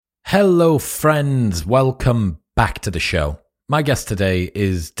Hello friends, welcome back to the show. My guest today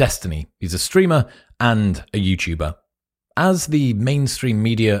is Destiny. He's a streamer and a YouTuber. As the mainstream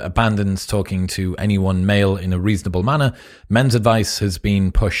media abandons talking to anyone male in a reasonable manner, men's advice has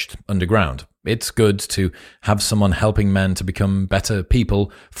been pushed underground. It's good to have someone helping men to become better people,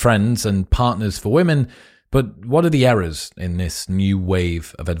 friends and partners for women, but what are the errors in this new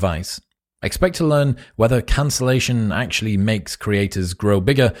wave of advice? Expect to learn whether cancellation actually makes creators grow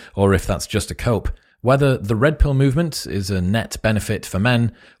bigger or if that's just a cope, whether the red pill movement is a net benefit for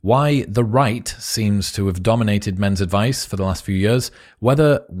men, why the right seems to have dominated men's advice for the last few years,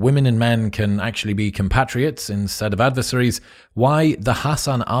 whether women and men can actually be compatriots instead of adversaries, why the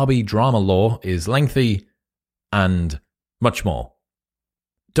Hassan Abi drama law is lengthy, and much more.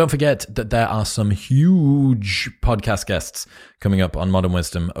 Don't forget that there are some huge podcast guests coming up on Modern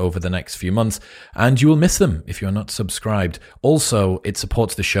Wisdom over the next few months, and you will miss them if you're not subscribed. Also, it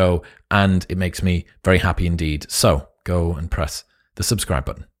supports the show, and it makes me very happy indeed. So, go and press the subscribe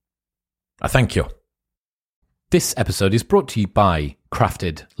button. I thank you. This episode is brought to you by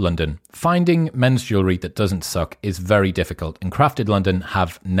Crafted London. Finding men's jewellery that doesn't suck is very difficult, and Crafted London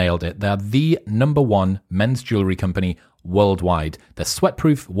have nailed it. They're the #1 men's jewellery company worldwide. They're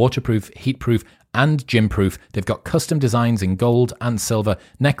sweatproof, waterproof, heatproof, and gym-proof. They've got custom designs in gold and silver,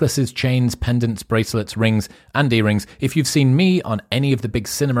 necklaces, chains, pendants, bracelets, rings, and earrings. If you've seen me on any of the big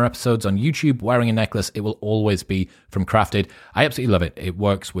cinema episodes on YouTube wearing a necklace, it will always be from Crafted. I absolutely love it. It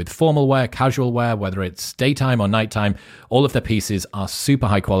works with formal wear, casual wear, whether it's daytime or nighttime. All of their pieces are super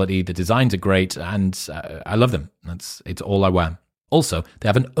high quality. The designs are great, and I love them. It's all I wear. Also, they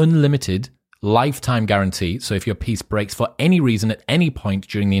have an unlimited lifetime guarantee, so if your piece breaks for any reason at any point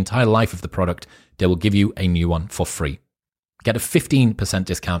during the entire life of the product, they will give you a new one for free. Get a 15%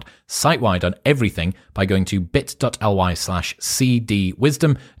 discount site-wide on everything by going to bit.ly/cdwisdom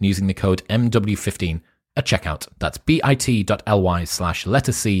and using the code MW15 at checkout. That's bit.ly/C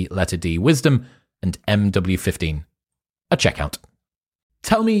wisdom and MW15 at checkout.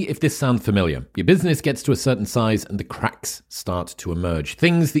 Tell me if this sounds familiar. Your business gets to a certain size and the cracks start to emerge.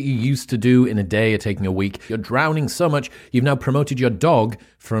 Things that you used to do in a day are taking a week. You're drowning so much, you've now promoted your dog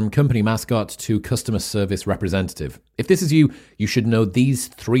from company mascot to customer service representative. If this is you, you should know these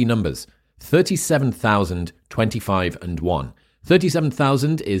three numbers: 37,000, 25, and 1.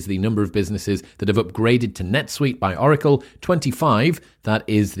 37,000 is the number of businesses that have upgraded to NetSuite by Oracle. 25, that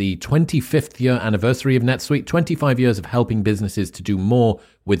is the 25th year anniversary of NetSuite. 25 years of helping businesses to do more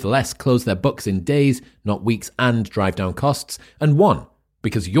with less, close their books in days, not weeks, and drive down costs. And 1,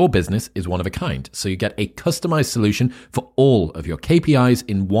 because your business is one of a kind. So you get a customized solution for all of your KPIs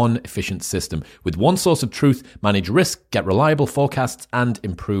in one efficient system. With one source of truth, manage risk, get reliable forecasts, and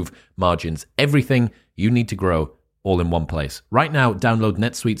improve margins. Everything you need to grow all in one place. Right now, download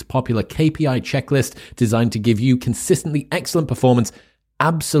NetSuite's popular KPI checklist designed to give you consistently excellent performance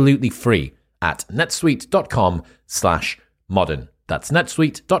absolutely free at netsuite.com/modern. That's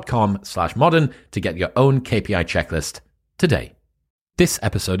netsuite.com/modern to get your own KPI checklist today. This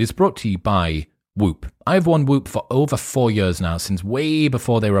episode is brought to you by Whoop. I've worn Whoop for over 4 years now, since way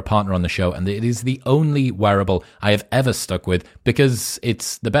before they were a partner on the show, and it is the only wearable I have ever stuck with because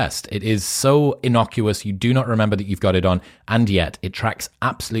it's the best. It is so innocuous, you do not remember that you've got it on, and yet it tracks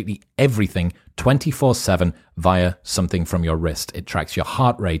absolutely everything 24/7 via something from your wrist. It tracks your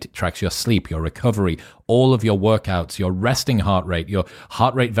heart rate, it tracks your sleep, your recovery, all of your workouts, your resting heart rate, your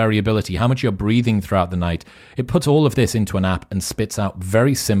heart rate variability, how much you're breathing throughout the night. It puts all of this into an app and spits out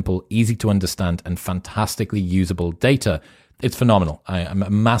very simple, easy to understand, and fantastically usable data. It's phenomenal. I am a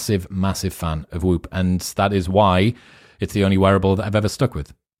massive, massive fan of Whoop, and that is why it's the only wearable that I've ever stuck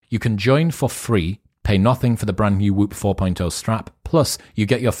with. You can join for free, pay nothing for the brand new Whoop 4.0 strap, plus you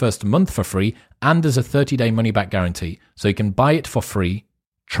get your first month for free, and there's a 30-day money-back guarantee. So you can buy it for free,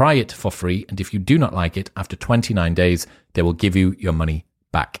 try it for free, and if you do not like it, after 29 days, they will give you your money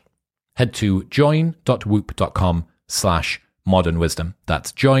back. Head to join.whoop.com/modernwisdom.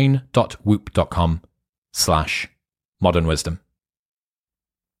 That's join.whoop.com/modernwisdom.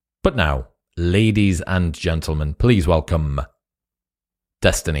 But now, ladies and gentlemen, please welcome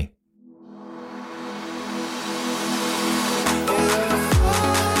Destiny.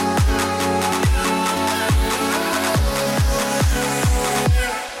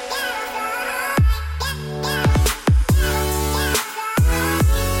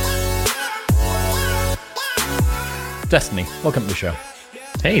 Destiny, welcome to the show.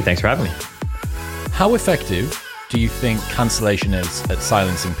 Hey, thanks for having me. How effective do you think cancellation is at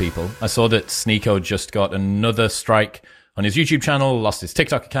silencing people? I saw that Sneeko just got another strike on his YouTube channel, lost his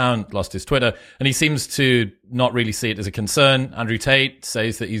TikTok account, lost his Twitter, and he seems to not really see it as a concern. Andrew Tate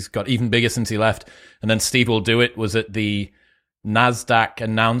says that he's got even bigger since he left. And then Steve Will Do It was at the NASDAQ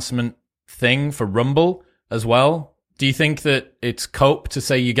announcement thing for Rumble as well. Do you think that it's cope to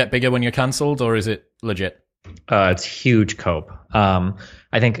say you get bigger when you're cancelled, or is it legit? It's huge cope.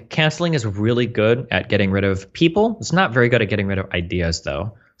 I think canceling is really good at getting rid of people. It's not very good at getting rid of ideas,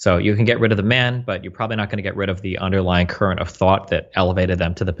 though. So you can get rid of the man, but you're probably not going to get rid of the underlying current of thought that elevated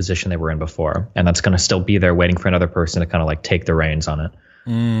them to the position they were in before. And that's going to still be there waiting for another person to kind of like take the reins on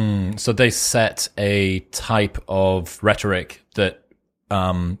it. So they set a type of rhetoric that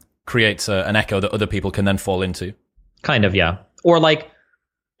creates an echo that other people can then fall into. Kind of, yeah. Or like,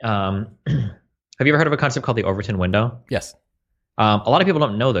 have you ever heard of a concept called the Overton window? Yes. A lot of people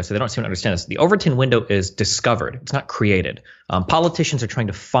don't know this, so they don't seem to understand this. The Overton window is discovered. It's not created. Politicians are trying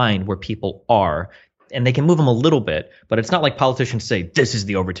to find where people are, and they can move them a little bit, but it's not like politicians say, this is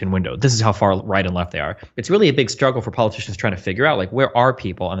the Overton window. This is how far right and left they are. It's really a big struggle for politicians trying to figure out, like, where are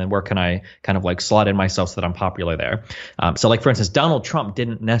people, and then where can I kind of like slot in myself so that I'm popular there. So like, for instance, Donald Trump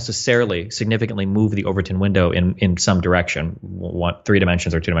didn't necessarily significantly move the Overton window in some direction, 3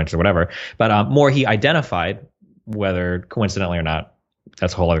 dimensions or 2 dimensions or whatever, but more he identified, whether coincidentally or not,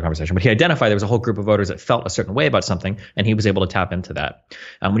 that's a whole other conversation. But he identified there was a whole group of voters that felt a certain way about something, and he was able to tap into that.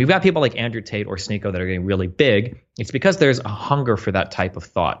 When you've got people like Andrew Tate or Sneeko that are getting really big, it's because there's a hunger for that type of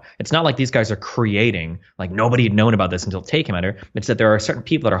thought. It's not like these guys are creating, like nobody had known about this until Tate came under. It's that there are certain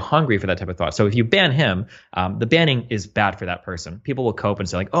people that are hungry for that type of thought. So if you ban him, the banning is bad for that person. People will cope and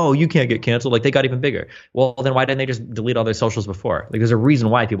say like, oh, you can't get canceled. Like they got even bigger. Well, then why didn't they just delete all their socials before? Like there's a reason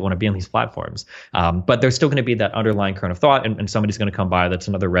why people want to be on these platforms. But there's still going to be that underlying current of thought, and somebody's going to come by that's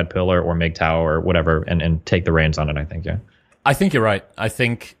another red pill or MGTOW or whatever and take the reins on it, I think, yeah. I think you're right. I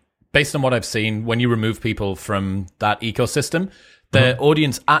think based on what I've seen, when you remove people from that ecosystem, the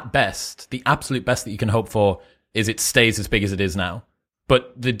audience at best, the absolute best that you can hope for is it stays as big as it is now.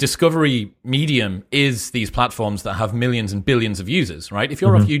 But the discovery medium is these platforms that have millions and billions of users, right? If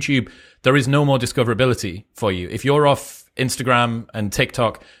you're off YouTube, there is no more discoverability for you. If you're off Instagram and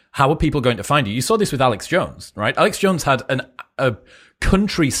TikTok, how are people going to find you? You saw this with Alex Jones, right? Alex Jones had a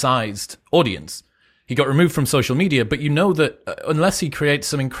country-sized audience. He got removed from social media, but you know that unless he creates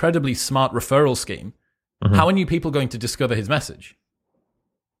some incredibly smart referral scheme, how are new people going to discover his message?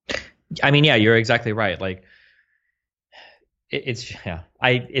 I mean, yeah, you're exactly right. Like,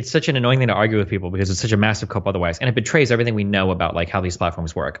 it's such an annoying thing to argue with people because it's such a massive cope otherwise, and it betrays everything we know about like how these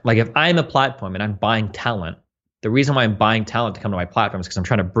platforms work. Like, if I'm a platform and I'm buying talent, the reason why I'm buying talent to come to my platform is because I'm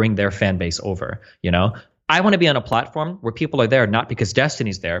trying to bring their fan base over. You know, I want to be on a platform where people are there not because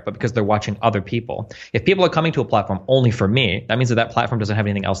Destiny's there, but because they're watching other people. If people are coming to a platform only for me, that means that platform doesn't have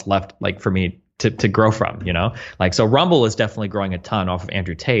anything else left, like for me to grow from, you know? Like, so Rumble is definitely growing a ton off of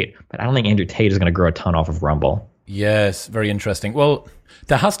Andrew Tate, but I don't think Andrew Tate is going to grow a ton off of Rumble. Yes, very interesting. Well,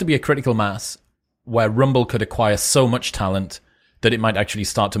 there has to be a critical mass where Rumble could acquire so much talent that it might actually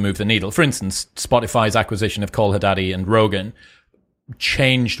start to move the needle. For instance, Spotify's acquisition of Cole Haddadi and Rogan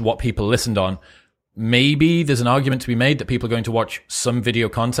changed what people listened on. Maybe there's an argument to be made that people are going to watch some video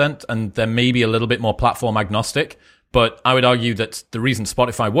content and they're maybe a little bit more platform agnostic. But I would argue that the reason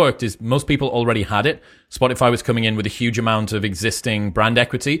Spotify worked is most people already had it. Spotify was coming in with a huge amount of existing brand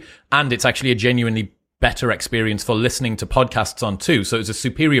equity, and it's actually a genuinely better experience for listening to podcasts on too. So it's a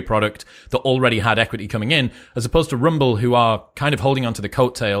superior product that already had equity coming in, as opposed to Rumble, who are kind of holding onto the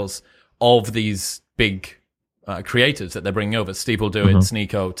coattails of these big creators that they're bringing over. Steve Will Do It,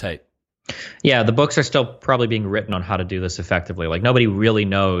 Sneeko, Tate. Yeah, the books are still probably being written on how to do this effectively. Like, nobody really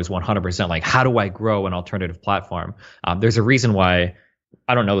knows 100%, like, how do I grow an alternative platform? There's a reason why,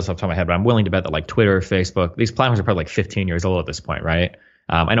 I don't know this off the top of my head, but I'm willing to bet that like Twitter, Facebook, these platforms are probably like 15 years old at this point, right?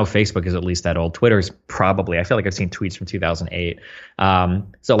 I know Facebook is at least that old. Twitter's probably, I feel like I've seen tweets from 2008.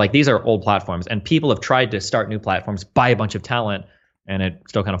 So like, these are old platforms, and people have tried to start new platforms, buy a bunch of talent, and it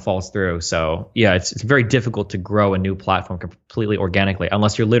still kind of falls through. So yeah, it's very difficult to grow a new platform completely organically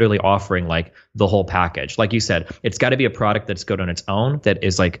unless you're literally offering like the whole package. Like you said, it's got to be a product that's good on its own, that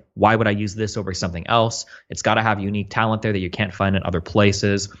is like, why would I use this over something else? It's got to have unique talent there that you can't find in other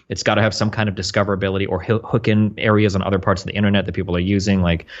places. It's got to have some kind of discoverability or hook in areas on other parts of the internet that people are using.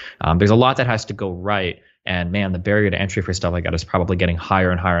 Like, there's a lot that has to go right. And man, the barrier to entry for stuff like that is probably getting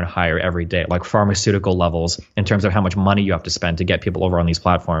higher and higher and higher every day, like pharmaceutical levels in terms of how much money you have to spend to get people over on these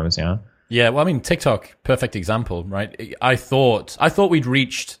platforms, you know? Yeah, well, I mean, TikTok, perfect example, right? I thought we'd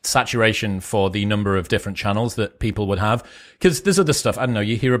reached saturation for the number of different channels that people would have, because there's other stuff. I don't know,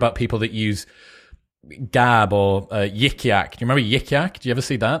 you hear about people that use Gab or Yik Yak. Do you remember Yik Yak? Do you ever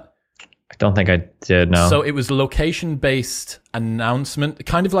see that? I don't think I did, no. So it was location-based announcement,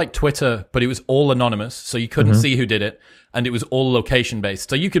 kind of like Twitter, but it was all anonymous, so you couldn't see who did it, and it was all location-based.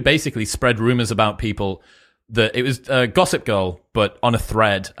 So you could basically spread rumors about people that it was Gossip Girl, but on a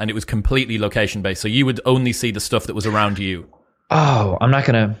thread, and it was completely location-based. So you would only see the stuff that was around you. Oh, I'm not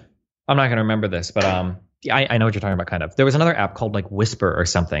gonna remember this, but yeah, I know what you're talking about, kind of. There was another app called like Whisper or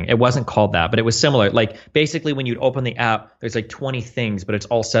something. It wasn't called that, but it was similar. Like basically when you'd open the app, there's like 20 things, but it's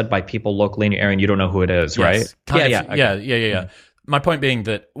all said by people locally in your area and you don't know who it is, right? Yeah. My point being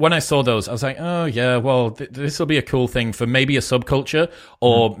that when I saw those, I was like, oh yeah, well, this will be a cool thing for maybe a subculture,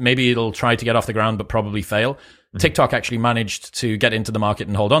 or maybe it'll try to get off the ground but probably fail. TikTok actually managed to get into the market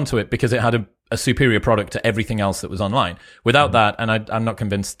and hold on to it because it had a superior product to everything else that was online. Without that, and I'm not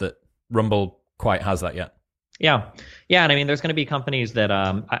convinced that Rumble quite has that yet. Yeah. And I mean, there's going to be companies that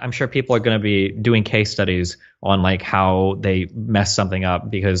I'm sure people are going to be doing case studies on like how they mess something up,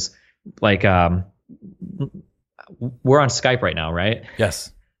 because like we're on Skype right now, right?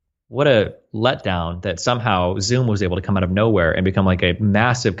 Yes. What a letdown that somehow Zoom was able to come out of nowhere and become like a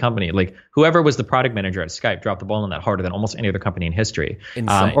massive company. Like whoever was the product manager at Skype dropped the ball on that harder than almost any other company in history.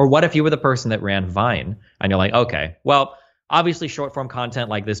 Or what if you were the person that ran Vine and you're like, okay, well, obviously short form content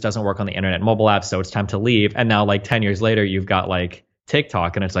like this doesn't work on the internet and mobile apps, so it's time to leave. And now like 10 years later, you've got like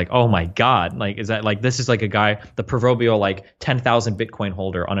TikTok, and it's like, oh my God, like, is that like, this is like a guy, the proverbial like 10,000 Bitcoin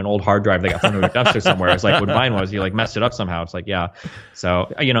holder on an old hard drive that got thrown into a dumpster somewhere. It's like what Vine was, you like messed it up somehow. It's like, yeah.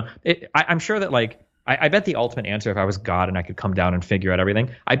 So, you know, I'm sure that like, I bet the ultimate answer, if I was God and I could come down and figure out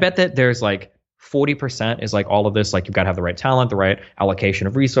everything, I bet that there's like 40% is like all of this, like you've got to have the right talent, the right allocation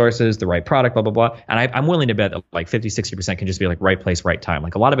of resources, the right product, blah, blah, blah. And I'm willing to bet that like 50-60% can just be like right place, right time.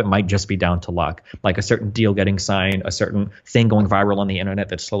 Like a lot of it might just be down to luck, like a certain deal getting signed, a certain thing going viral on the internet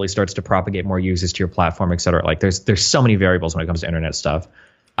that slowly starts to propagate more users to your platform, et cetera. Like there's so many variables when it comes to internet stuff.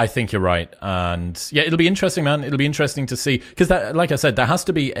 I think you're right. And yeah, it'll be interesting, man. It'll be interesting to see, because like I said, there has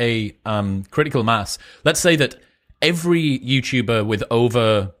to be a critical mass. Let's say that every YouTuber with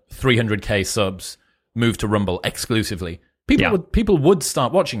over 300k subs move to Rumble exclusively. People would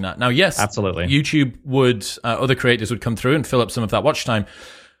start watching that. Now, yes, absolutely. YouTube would, other creators would come through and fill up some of that watch time.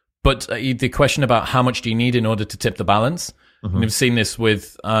 But the question about how much do you need in order to tip the balance? And we've seen this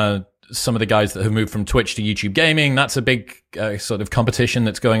with some of the guys that have moved from Twitch to YouTube gaming. That's a big sort of competition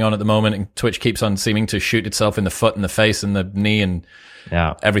that's going on at the moment. And Twitch keeps on seeming to shoot itself in the foot and the face and the knee and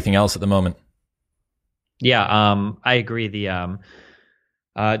everything else at the moment. Yeah, I agree. Take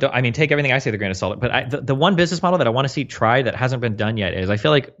everything I say with a grain of salt. But the one business model that I want to see tried that hasn't been done yet is I feel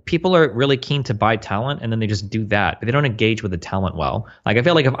like people are really keen to buy talent and then they just do that, but they don't engage with the talent well. Like I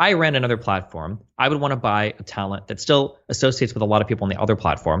feel like if I ran another platform, I would want to buy a talent that still associates with a lot of people on the other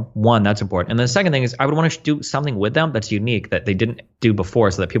platform. One, that's important. And the second thing is I would want to do something with them that's unique that they didn't do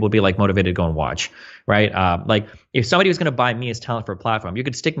before, so that people would be like motivated to go and watch, right? Like if somebody was going to buy me as talent for a platform, you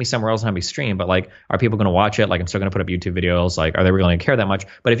could stick me somewhere else and have me stream, but like, are people going to watch it? Like I'm still going to put up YouTube videos. Like, are they really going to care that much?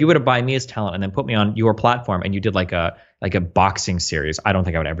 But if you were to buy me as talent and then put me on your platform and you did like a boxing series, I don't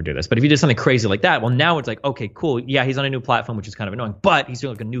think I would ever do this. But if you did something crazy like that, well, now it's like, okay, cool. Yeah, he's on a new platform, which is kind of annoying, but he's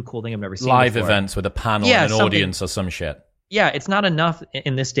doing like a new cool thing I've never seen live before. Events with a panel and an audience or some shit. Yeah, it's not enough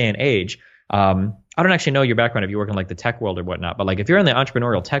in this day and age. I don't actually know your background if you work in like the tech world or whatnot, but like if you're in the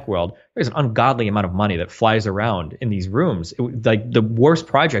entrepreneurial tech world, there's an ungodly amount of money that flies around in these rooms. Like the worst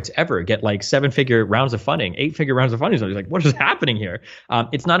projects ever get like 7-figure rounds of funding, 8-figure rounds of funding. So you're like, what is happening here?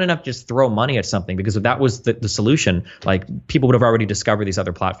 It's not enough just throw money at something, because if that was the solution, like people would have already discovered these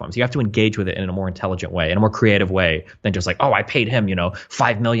other platforms. You have to engage with it in a more intelligent way, in a more creative way than just like, oh, I paid him,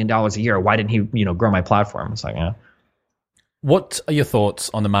 $5 million a year. Why didn't he, grow my platform? It's like, yeah. What are your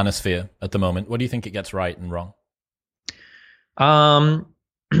thoughts on the Manosphere at the moment? What do you think it gets right and wrong? I'll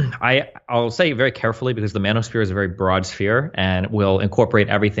say very carefully, because the Manosphere is a very broad sphere and will incorporate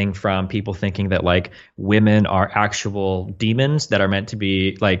everything from people thinking that like women are actual demons that are meant to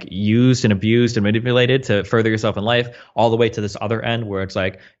be like used and abused and manipulated to further yourself in life, all the way to this other end where it's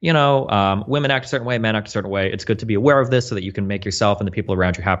like, women act a certain way, men act a certain way. It's good to be aware of this so that you can make yourself and the people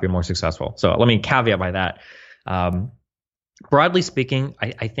around you happier and more successful. So let me caveat by that. Broadly speaking,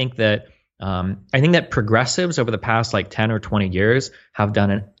 I think that progressives over the past like 10 or 20 years have done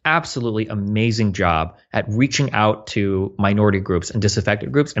an absolutely amazing job at reaching out to minority groups and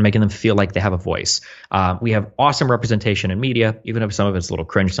disaffected groups and making them feel like they have a voice. We have awesome representation in media, even if some of it's a little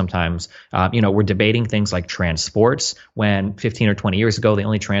cringe sometimes. We're debating things like trans sports, when 15 or 20 years ago, the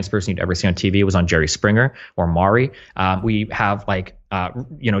only trans person you'd ever see on TV was on Jerry Springer or Maury. We have like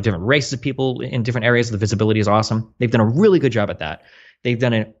different races of people in different areas. The visibility is awesome. They've done a really good job at that. They've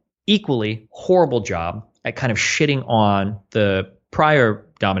done an equally horrible job at kind of shitting on the prior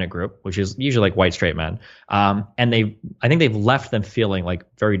dominant group, which is usually like white straight men. And I think they've left them feeling like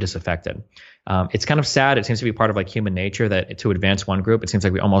very disaffected. It's kind of sad. It seems to be part of like human nature that to advance one group, it seems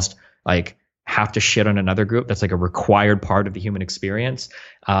like we almost like have to shit on another group. That's like a required part of the human experience.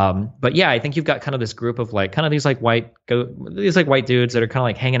 But yeah, I think you've got kind of this group of like kind of these white dudes that are kind of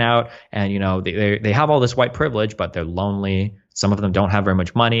like hanging out, and you know they have all this white privilege, but they're lonely. Some of them don't have very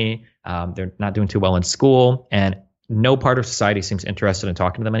much money. They're not doing too well in school, and no part of society seems interested in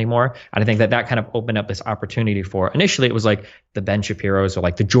talking to them anymore. And I think that kind of opened up this opportunity for, initially it was like the Ben Shapiros or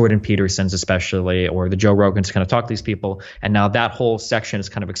like the Jordan Petersons especially, or the Joe Rogans to kind of talk to these people. And now that whole section has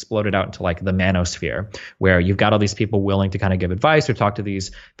kind of exploded out into like the Manosphere, where you've got all these people willing to kind of give advice or talk to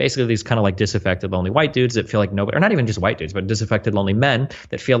these kind of like disaffected, lonely white dudes that feel like nobody, or not even just white dudes, but disaffected, lonely men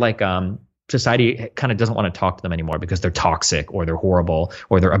that feel like, society kind of doesn't want to talk to them anymore because they're toxic or they're horrible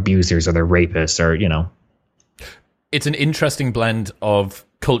or they're abusers or they're rapists or, you know. It's an interesting blend of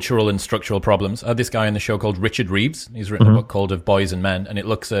cultural and structural problems. I had this guy on the show called Richard Reeves. He's written a book called Of Boys and Men, and it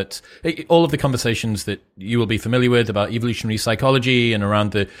looks at all of the conversations that you will be familiar with about evolutionary psychology and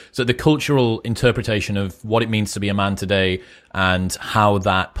around the cultural interpretation of what it means to be a man today and how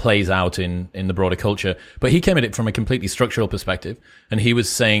that plays out in the broader culture. But he came at it from a completely structural perspective, and he was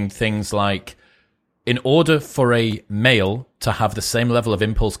saying things like, in order for a male to have the same level of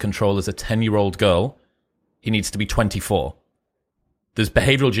impulse control as a 10-year-old girl, he needs to be 24. There's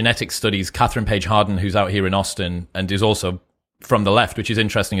behavioral genetics studies. Catherine Page Harden, who's out here in Austin and is also from the left, which is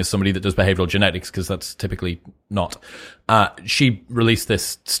interesting as somebody that does behavioral genetics, because that's typically not. She released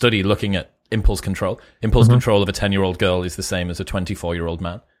this study looking at impulse control. Impulse control of a 10-year-old girl is the same as a 24-year-old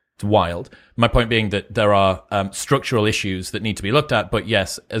man. It's wild. My point being that there are structural issues that need to be looked at. But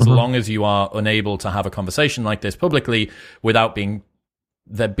yes, as long as you are unable to have a conversation like this publicly without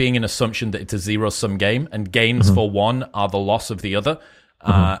there being an assumption that it's a zero-sum game, and gains for one are the loss of the other.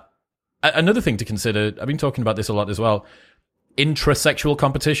 Another thing to consider, I've been talking about this a lot as well, intrasexual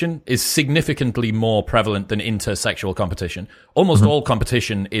competition is significantly more prevalent than intersexual competition. Almost all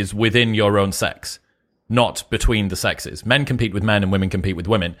competition is within your own sex, not between the sexes. Men compete with men and women compete with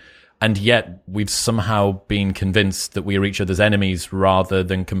women. And yet we've somehow been convinced that we are each other's enemies rather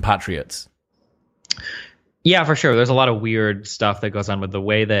than compatriots. Yeah, for sure. There's a lot of weird stuff that goes on with the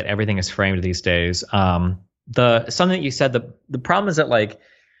way that everything is framed these days. Something that you said, the problem is that like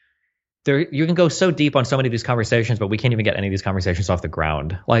you can go so deep on so many of these conversations, but we can't even get any of these conversations off the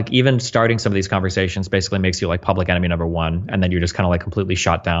ground. Like even starting some of these conversations basically makes you like public enemy number one, and then you're just kind of like completely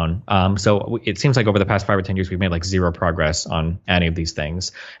shot down. So it seems like over the past 5 or 10 years, we've made like zero progress on any of these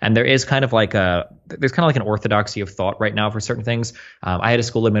things. And there is kind of like an orthodoxy of thought right now for certain things. I had a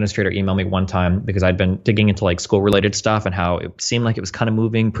school administrator email me one time because I'd been digging into like school related stuff and how it seemed like it was kind of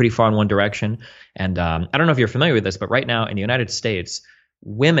moving pretty far in one direction. And I don't know if you're familiar with this, but right now in the United States,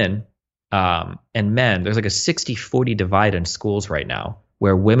 women and men, there's like a 60-40 divide in schools right now,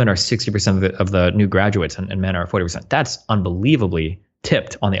 where women are 60% of the new graduates and men are 40%. That's unbelievably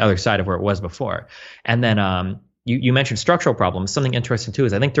tipped on the other side of where it was before. And then you mentioned structural problems. Something interesting too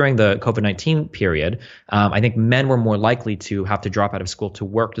is I think during the COVID-19 period, I think men were more likely to have to drop out of school to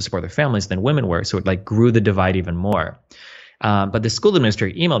work to support their families than women were. So it like grew the divide even more. But the school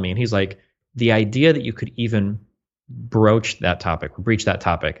administrator emailed me and he's like, the idea that you could even breach that topic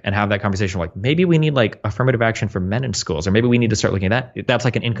and have that conversation, like maybe we need like affirmative action for men in schools, or maybe we need to start looking at that. That's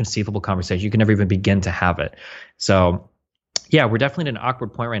like an inconceivable conversation. You can never even begin to have it. So yeah, we're definitely at an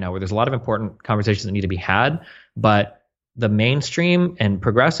awkward point right now where there's a lot of important conversations that need to be had, but the mainstream and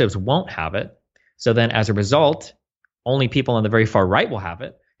progressives won't have it. So then as a result, only people on the very far right will have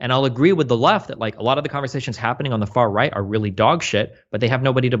it. And I'll agree with the left that like a lot of the conversations happening on the far right are really dog shit, but they have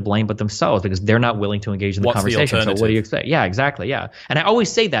nobody to blame but themselves because they're not willing to engage in the conversation. So what do you expect? Yeah, exactly. Yeah. And I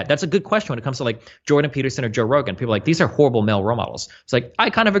always say that. That's a good question when it comes to like Jordan Peterson or Joe Rogan. People are like, these are horrible male role models. It's like,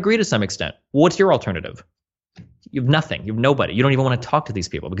 I kind of agree to some extent. What's your alternative? You have nothing. You have nobody. You don't even want to talk to these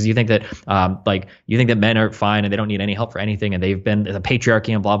people because you think that men are fine and they don't need any help for anything, and they've been the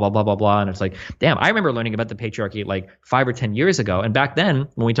patriarchy and blah blah blah blah blah. And it's like, damn, I remember learning about the patriarchy like 5 or 10 years ago. And back then,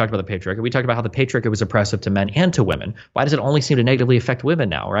 when we talked about the patriarchy, we talked about how the patriarchy was oppressive to men and to women. Why does it only seem to negatively affect women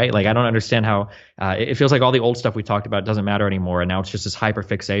now, right? Like I don't understand how it feels like all the old stuff we talked about doesn't matter anymore, and now it's just this hyper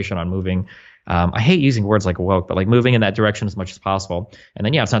fixation on moving. I hate using words like woke, but like moving in that direction as much as possible. And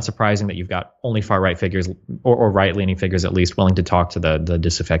then, yeah, it's not surprising that you've got only far right figures or right leaning figures, at least, willing to talk to the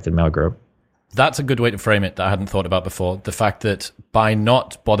disaffected male group. That's a good way to frame it that I hadn't thought about before. The fact that by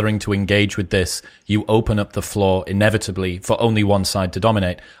not bothering to engage with this, you open up the floor inevitably for only one side to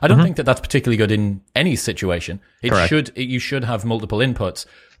dominate. I don't think that that's particularly good in any situation. You should have multiple inputs.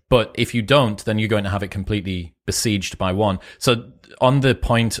 But if you don't, then you're going to have it completely besieged by one. So on the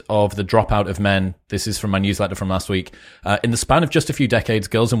point of the dropout of men, this is from my newsletter from last week. In the span of just a few decades,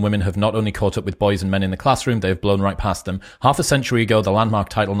 girls and women have not only caught up with boys and men in the classroom, they have blown right past them. Half a century ago, the landmark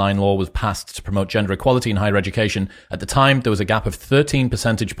Title IX law was passed to promote gender equality in higher education. At the time, there was a gap of 13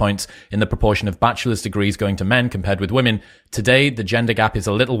 percentage points in the proportion of bachelor's degrees going to men compared with women. Today, the gender gap is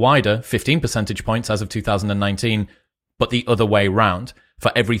a little wider, 15 percentage points as of 2019, but the other way round.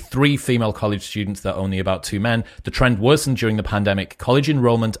 For every 3 female college students, there are only about 2 men. The trend worsened during the pandemic. College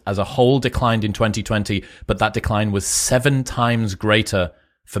enrollment as a whole declined in 2020, but that decline was 7 times greater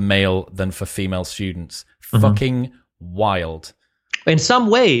for male than for female students. Fucking wild. In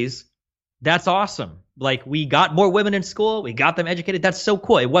some ways, that's awesome. Like, we got more women in school. We got them educated. That's so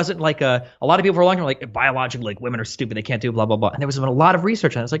cool. It wasn't like a lot of people for a long time were like, biologically, like, women are stupid. They can't do blah, blah, blah. And there was a lot of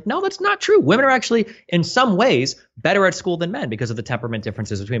research on it. It's like, no, that's not true. Women are actually, in some ways, better at school than men because of the temperament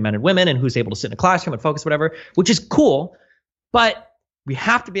differences between men and women and who's able to sit in a classroom and focus, whatever, which is cool. But we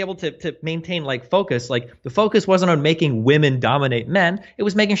have to be able to maintain like focus. Like, the focus wasn't on making women dominate men. It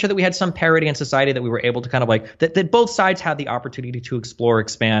was making sure that we had some parity in society, that we were able to kind of like that both sides had the opportunity to explore,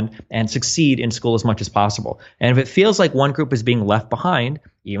 expand, and succeed in school as much as possible. And if it feels like one group is being left behind,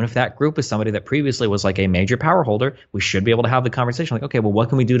 even if that group is somebody that previously was like a major power holder, we should be able to have the conversation like, okay, well, what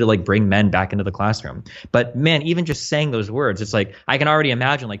can we do to like bring men back into the classroom? But man, even just saying those words, it's like, I can already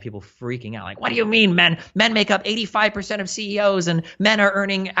imagine like people freaking out. Like, what do you mean men make up 85% of CEOs and men are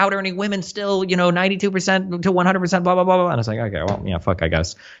out earning women still, 92% to 100%, blah, blah, blah, blah. And it's like, okay, well, yeah, fuck, I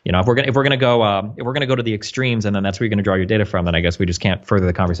guess, if we're going to go to the extremes and then that's where you're going to draw your data from, then I guess we just can't further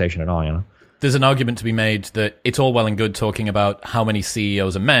the conversation at all, There's an argument to be made that it's all well and good talking about how many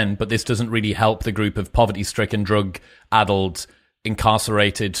CEOs are men, but this doesn't really help the group of poverty-stricken, drug-addled,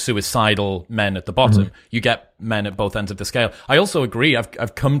 incarcerated, suicidal men at the bottom. You get men at both ends of the scale. I also agree.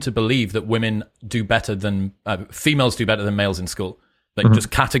 I've come to believe that women do better than females do better than males in school. Like,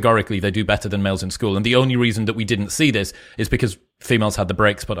 just categorically, they do better than males in school. And the only reason that we didn't see this is because females had the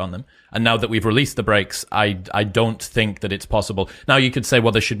brakes put on them. And now that we've released the brakes, I don't think that it's possible. Now, you could say,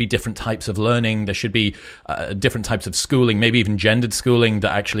 well, there should be different types of learning. There should be different types of schooling, maybe even gendered schooling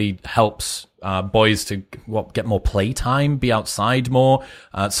that actually helps boys to get more playtime, be outside more.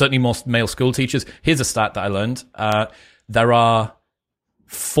 Certainly more male school teachers. Here's a stat that I learned. There are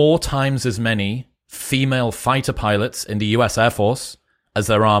 4 times as many female fighter pilots in the US Air Force as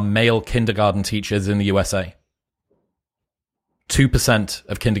there are male kindergarten teachers in the USA. 2%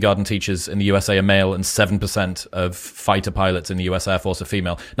 of kindergarten teachers in the USA are male and 7% of fighter pilots in the US Air Force are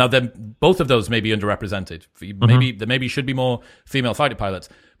female. Now, both of those may be underrepresented. Maybe should be more female fighter pilots.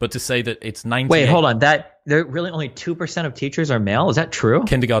 But to say that it's 98... Wait, hold on. There really only 2% of teachers are male? Is that true?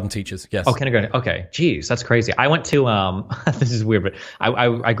 Kindergarten teachers, yes. Oh, kindergarten. Okay. Jeez, that's crazy. I went to, this is weird, but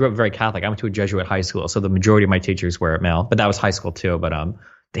I grew up very Catholic. I went to a Jesuit high school, so the majority of my teachers were male. But that was high school too. But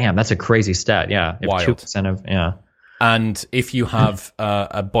damn, that's a crazy stat. Yeah. Wild. 2% of, yeah. And if you have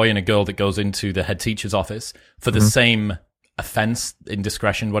a boy and a girl that goes into the head teacher's office for the same offense,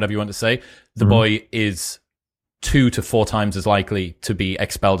 indiscretion, whatever you want to say, the boy is 2 to 4 times as likely to be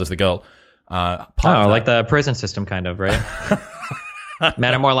expelled as the girl. Like the prison system kind of, right?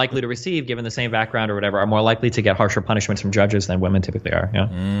 Men are more likely to receive, given the same background or whatever, are more likely to get harsher punishments from judges than women typically are.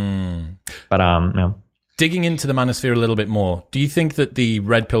 Yeah. But, no. Digging into the manosphere a little bit more, do you think that the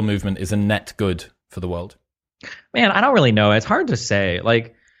red pill movement is a net good for the world? Man, I don't really know. It's hard to say.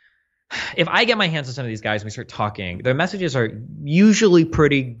 Like, if I get my hands on some of these guys and we start talking, their messages are usually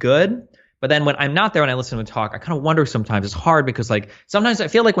pretty good. But then when I'm not there and I listen to them talk, I kind of wonder sometimes. It's hard because, like, sometimes I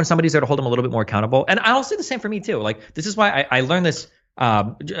feel like when somebody's there to hold them a little bit more accountable, and I'll say the same for me too. Like, this is why I learned this.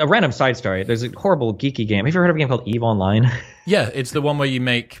 A random side story. There's a horrible geeky game. Have you ever heard of a game called EVE Online? Yeah, it's the one where you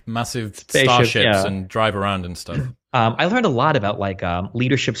make massive starships and drive around and stuff. I learned a lot about like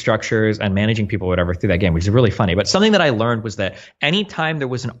leadership structures and managing people, whatever, through that game, which is really funny. But something that I learned was that anytime there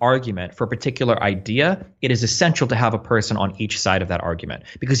was an argument for a particular idea, it is essential to have a person on each side of that argument,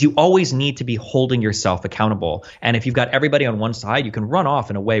 because you always need to be holding yourself accountable. And if you've got everybody on one side, you can run off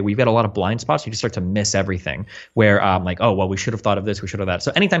in a way where you've got a lot of blind spots. You just start to miss everything where like, oh, well, we should have thought of this. We should have that.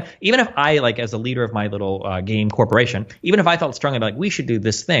 So anytime, even if I, like, as a leader of my little game corporation, even if I felt strongly about like, we should do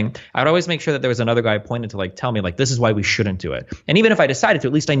this thing, I would always make sure that there was another guy pointed to like tell me like, this is why we shouldn't do it. And even if I decided to,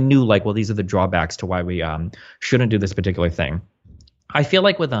 at least I knew like, well, these are the drawbacks to why we shouldn't do this particular thing. I feel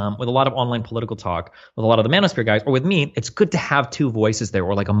like with a lot of online political talk, with a lot of the Manosphere guys, or with me, it's good to have two voices there,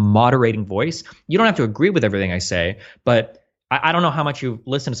 or like a moderating voice. You don't have to agree with everything I say, but I don't know how much you've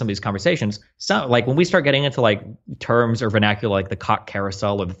listened to some of these conversations. So like when we start getting into like terms or vernacular like the cock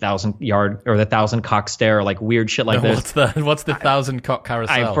carousel or the 1,000-yard or the 1,000-cock stare or like weird shit like this. What's the 1,000-cock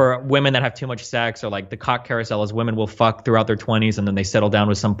carousel? For women that have too much sex, or like the cock carousel is women will fuck throughout their 20s and then they settle down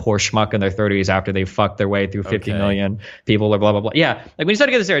with some poor schmuck in their 30s after they fucked their way through 50 million people or blah, blah, blah. Yeah. Like when you start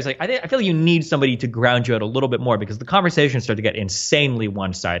to get this serious, like I feel like you need somebody to ground you out a little bit more because the conversations start to get insanely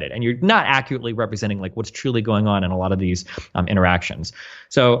one-sided and you're not accurately representing like what's truly going on in a lot of these interactions.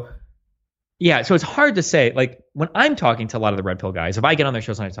 So yeah, so it's hard to say. Like when I'm talking to a lot of the red pill guys, if I get on their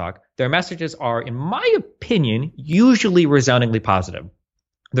shows and I talk, their messages are, in my opinion, usually resoundingly positive.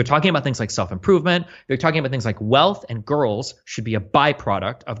 They're talking about things like self-improvement. They're talking about things like wealth and girls should be a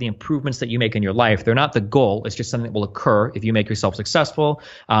byproduct of the improvements that you make in your life. They're not the goal. It's just something that will occur if you make yourself successful.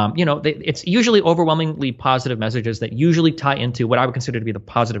 It's usually overwhelmingly positive messages that usually tie into what I would consider to be the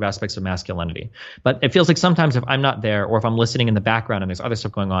positive aspects of masculinity. But it feels like sometimes if I'm not there or if I'm listening in the background and there's other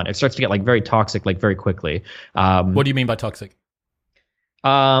stuff going on, it starts to get like very toxic, like very quickly. What do you mean by toxic?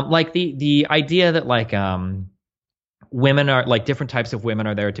 Like the idea that like, women are like different types of women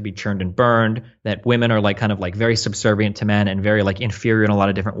are there to be churned and burned, that women are like kind of like very subservient to men and very like inferior in a lot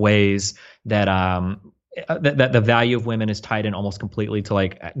of different ways, that that the value of women is tied in almost completely to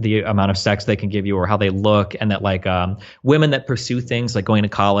like the amount of sex they can give you or how they look, and that like women that pursue things like going to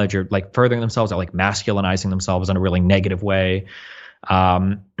college or like furthering themselves are like masculinizing themselves in a really negative way.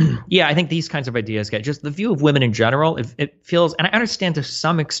 Yeah, I think these kinds of ideas get just the view of women in general. It feels, and I understand to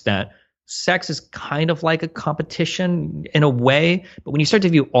some extent, sex is kind of like a competition in a way, but when you start to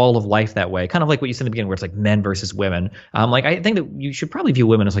view all of life that way, kind of like what you said in the beginning, where it's like men versus women, like I think that you should probably view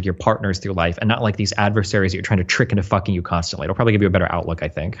women as like your partners through life and not like these adversaries that you're trying to trick into fucking you constantly. It'll probably give you a better outlook, I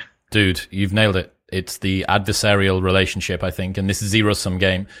think. Dude, you've nailed it. It's the adversarial relationship, I think, and this zero-sum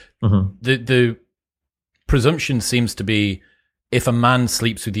game. Mm-hmm. The presumption seems to be if a man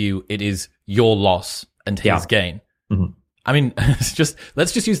sleeps with you, it is your loss and his gain. Mm-hmm. I mean, let's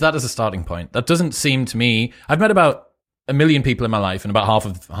just use that as a starting point. That doesn't seem to me. I've met about 1 million people in my life, and about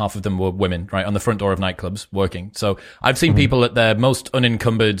half of them were women, right, on the front door of nightclubs working. So I've seen people at their most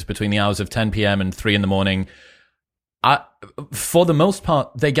unencumbered between the hours of 10 p.m. and 3 in the morning. For the most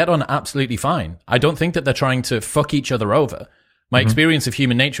part, they get on absolutely fine. I don't think that they're trying to fuck each other over. My experience of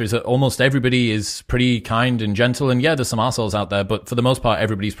human nature is that almost everybody is pretty kind and gentle, and yeah, there's some assholes out there, but for the most part,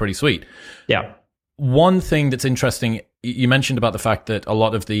 everybody's pretty sweet. Yeah. One thing that's interesting, you mentioned about the fact that a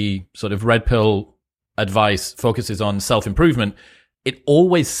lot of the sort of red pill advice focuses on self-improvement. It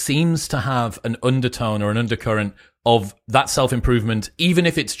always seems to have an undertone or an undercurrent of that self-improvement, even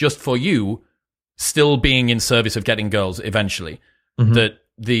if it's just for you, still being in service of getting girls eventually. Mm-hmm. That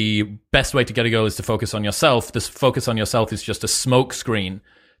the best way to get a girl is to focus on yourself. This focus on yourself is just a smoke screen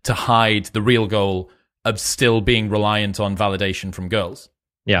to hide the real goal of still being reliant on validation from girls.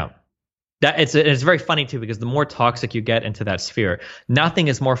 Yeah. It's very funny too, because the more toxic you get into that sphere, nothing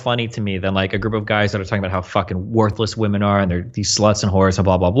is more funny to me than like a group of guys that are talking about how fucking worthless women are and they're these sluts and whores and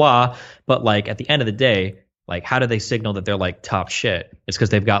blah, blah, blah. But like at the end of the day, like how do they signal that they're like top shit? It's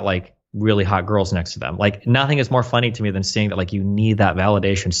because they've got like really hot girls next to them. Like nothing is more funny to me than seeing that like you need that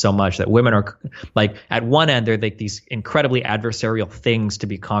validation so much that women are like at one end, they're like these incredibly adversarial things to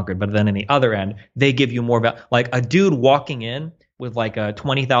be conquered. But then in the other end, they give you more like a dude walking in with like a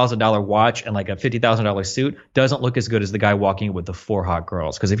 $20,000 watch and like a $50,000 suit doesn't look as good as the guy walking with the 4 hot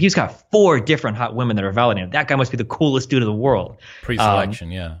girls. Because if he's got 4 different hot women that are validating, that guy must be the coolest dude in the world.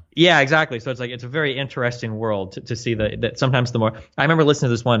 Pre-selection, yeah. Yeah, exactly. So it's a very interesting world to see that sometimes the more I remember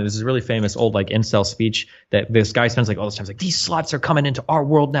listening to this is really famous old like incel speech that this guy spends like all this time like these sluts are coming into our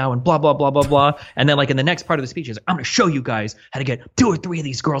world now and blah blah blah blah blah. And then like in the next part of the speech is like, I'm gonna show you guys how to get 2 or 3 of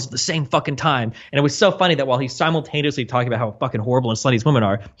these girls at the same fucking time. And it was so funny that while he's simultaneously talking about how fucking horrible and slutty these women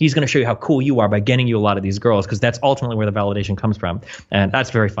are, he's gonna show you how cool you are by getting you a lot of these girls, because that's ultimately where the validation comes from. And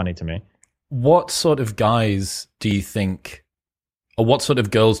that's very funny to me. What sort of guys do you think, or what sort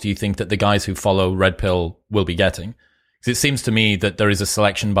of girls do you think that the guys who follow Red Pill will be getting? Because it seems to me that there is a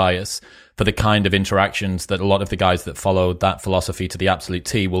selection bias for the kind of interactions that a lot of the guys that follow that philosophy to the absolute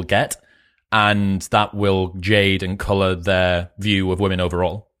T will get, and that will jade and color their view of women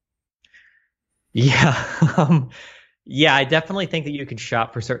overall. Yeah. Yeah, I definitely think that you can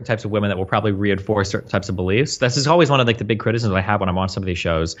shop for certain types of women that will probably reinforce certain types of beliefs. This is always one of like the big criticisms I have when I'm on some of these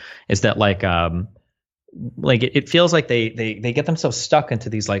shows, is that like it feels like they get themselves stuck into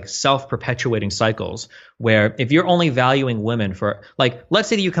these like self-perpetuating cycles where if you're only valuing women for like, let's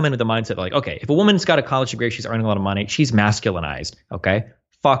say that you come in with the mindset like, okay, if a woman's got a college degree, she's earning a lot of money, she's masculinized, okay,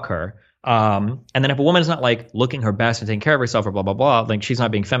 fuck her. And then if a woman's not like looking her best and taking care of herself or blah blah blah, like she's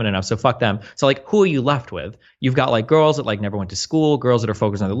not being feminine enough. So fuck them. So like, who are you left with? You've got like girls that like never went to school, girls that are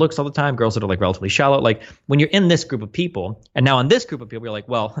focused on their looks all the time, girls that are like relatively shallow. Like when you're in this group of people, and now in this group of people, you're like,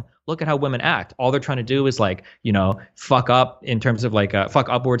 well, look at how women act. All they're trying to do is like, fuck up in terms of like fuck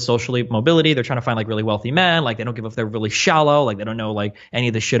upward socially mobility. They're trying to find like really wealthy men. Like they don't give if they're really shallow. Like they don't know like any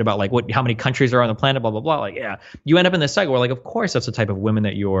of the shit about like how many countries are on the planet. Blah blah blah. Like yeah, you end up in this cycle where like of course that's the type of women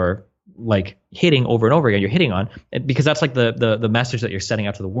that you're like hitting over and over again. You're hitting on because that's like the message that you're setting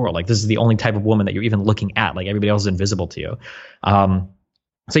out to the world. Like this is the only type of woman that you're even looking at. Like everybody else is invisible to you.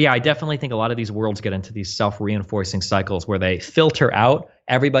 So yeah, I definitely think a lot of these worlds get into these self-reinforcing cycles where they filter out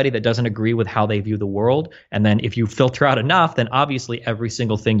everybody that doesn't agree with how they view the world. And then if you filter out enough, then obviously every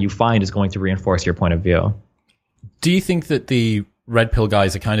single thing you find is going to reinforce your point of view. Do you think that the red pill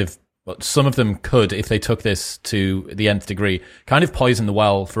guys are kind of, some of them could, if they took this to the nth degree, kind of poison the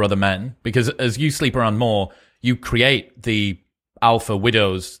well for other men? Because as you sleep around more, you create the alpha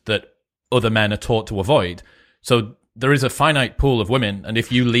widows that other men are taught to avoid. So there is a finite pool of women, and if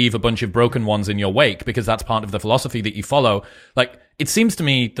you leave a bunch of broken ones in your wake, because that's part of the philosophy that you follow, like, it seems to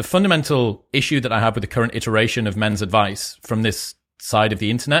me the fundamental issue that I have with the current iteration of men's advice from this side of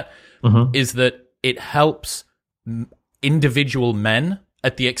the internet is that it helps individual men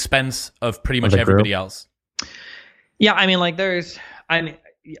at the expense of pretty much everybody else. Yeah, I mean, like,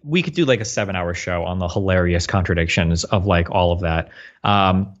 we could do like a 7-hour show on the hilarious contradictions of like all of that.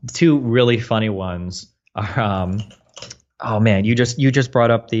 Two really funny ones are, oh man, you just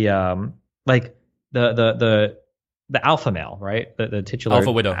brought up the like the alpha male, right? The titular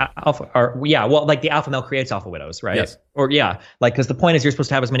alpha widow. Like the alpha male creates alpha widows, right? Yes. Or yeah, like because the point is you're supposed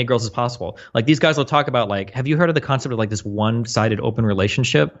to have as many girls as possible. Like these guys will talk about like, have you heard of the concept of like this one-sided open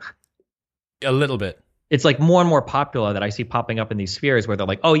relationship? A little bit. It's like more and more popular that I see popping up in these spheres where they're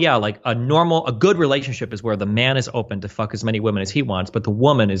like, oh yeah, like a good relationship is where the man is open to fuck as many women as he wants, but the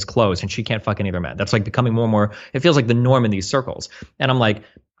woman is closed and she can't fuck any other man. That's like becoming more and more, it feels like the norm in these circles. And I'm like,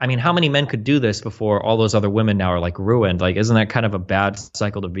 I mean, how many men could do this before all those other women now are like ruined? Like, isn't that kind of a bad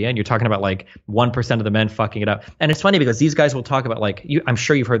cycle to be in? You're talking about like 1% of the men fucking it up. And it's funny because these guys will talk about like, I'm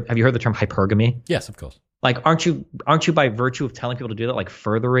sure have you heard the term hypergamy? Yes, of course. Like, aren't you by virtue of telling people to do that, like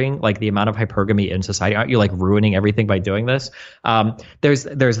furthering like the amount of hypergamy in society? Aren't you like ruining everything by doing this? There's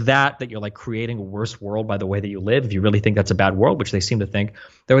that you're like creating a worse world by the way that you live. If you really think that's a bad world, which they seem to think.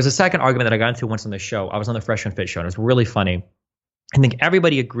 There was a second argument that I got into once on the show. I was on the Fresh and Fit show and it was really funny. I think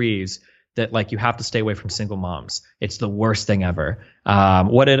everybody agrees that like you have to stay away from single moms. It's the worst thing ever.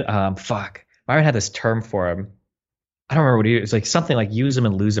 Byron had this term for him. I don't remember what he was like, something like use them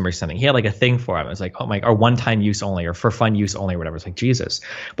and lose them or something. He had like a thing for him. It was like, oh my, or one-time use only or for fun use only or whatever. It's like, Jesus.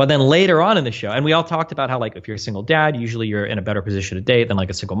 But then later on in the show, and we all talked about how like if you're a single dad, usually you're in a better position to date than like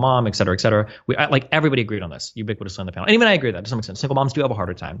a single mom, et cetera, et cetera. Like everybody agreed on this ubiquitously on the panel. And even I agree with that to some extent. Single moms do have a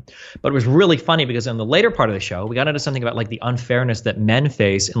harder time. But it was really funny because in the later part of the show, we got into something about like the unfairness that men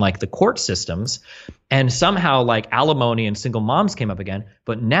face in like the court systems. And somehow like alimony and single moms came up again.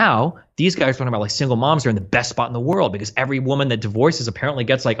 But now these guys are talking about like single moms are in the best spot in the world because every woman that divorces apparently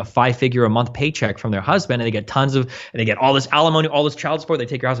gets like a 5-figure a month paycheck from their husband, and they get they get all this alimony, all this child support. They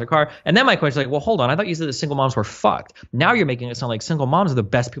take your house, their car. And then my question is like, well, hold on. I thought you said that single moms were fucked. Now you're making it sound like single moms are the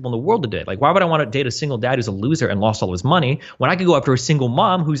best people in the world to date. Like, why would I want to date a single dad who's a loser and lost all his money when I could go after a single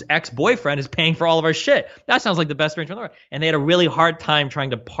mom whose ex-boyfriend is paying for all of our shit? That sounds like the best arrangement in the world. And they had a really hard time trying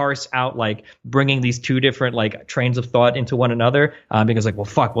to parse out like bringing these two different like trains of thought into one another because like, well,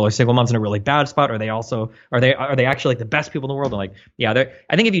 fuck, well, are single moms in a really bad spot? Are they actually like the best people in the world? And like, yeah,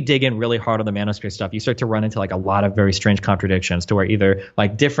 I think if you dig in really hard on the Manosphere stuff, you start to run into like a lot of very strange contradictions to where either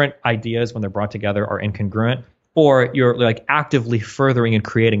like different ideas when they're brought together are incongruent, or you're like actively furthering and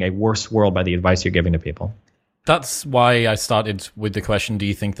creating a worse world by the advice you're giving to people. That's why I started with the question, do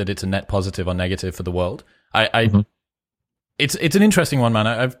you think that it's a net positive or negative for the world? It's an interesting one, man.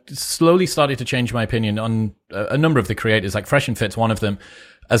 I've slowly started to change my opinion on a number of the creators, like Fresh and Fit's one of them.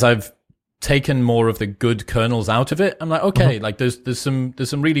 As I've taken more of the good kernels out of it, I'm like, okay, like there's some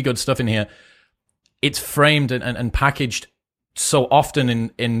really good stuff in here. It's framed and packaged so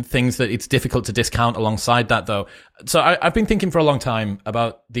often in things that it's difficult to discount alongside that, though. So I've been thinking for a long time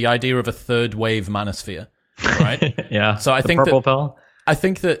about the idea of a third wave manosphere, right? Yeah. So I think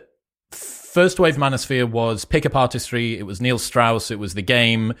that first wave manosphere was pickup artistry. It was Neil Strauss. It was the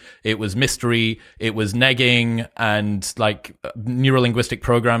game. It was mystery. It was negging and like neurolinguistic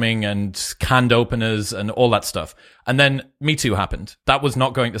programming and canned openers and all that stuff. And then Me Too happened. That was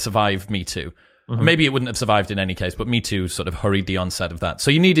not going to survive Me Too. Maybe it wouldn't have survived in any case, but Me Too sort of hurried the onset of that. So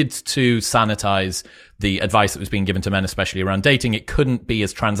you needed to sanitize the advice that was being given to men, especially around dating. It couldn't be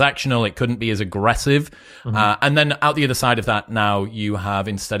as transactional. It couldn't be as aggressive. And then out the other side of that, now you have,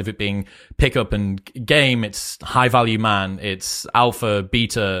 instead of it being pick up and game, it's high value man, it's alpha,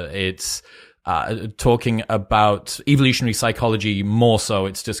 beta, it's talking about evolutionary psychology more so.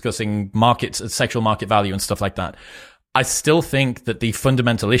 It's discussing markets, sexual market value and stuff like that. I still think that the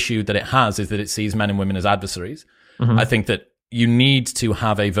fundamental issue that it has is that it sees men and women as adversaries. I think that you need to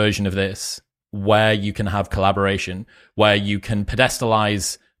have a version of this where you can have collaboration, where you can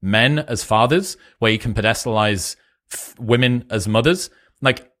pedestalize men as fathers, where you can pedestalize women as mothers.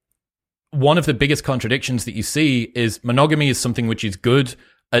 Like, one of the biggest contradictions that you see is monogamy is something which is good,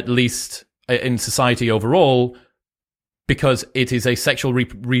 at least in society overall, because it is a sexual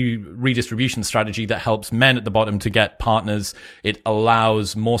redistribution strategy that helps men at the bottom to get partners. It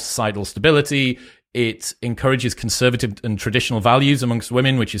allows more societal stability. It encourages conservative and traditional values amongst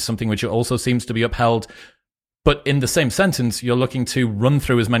women, which is something which also seems to be upheld. But in the same sentence, you're looking to run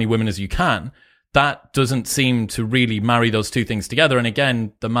through as many women as you can. That doesn't seem to really marry those two things together. And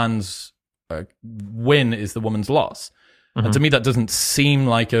again, the man's win is the woman's loss. And to me, that doesn't seem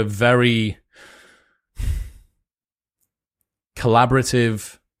like a very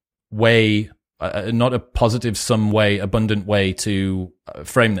collaborative way, not a positive sum way, abundant way to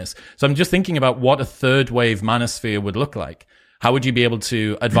frame this. So I'm just thinking about what a third wave manosphere would look like. How would you be able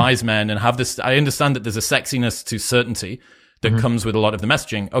to advise men and have this? I understand that there's a sexiness to certainty that comes with a lot of the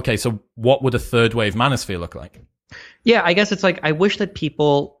messaging. Okay, so what would a third wave manosphere look like? Yeah, I guess it's like, I wish that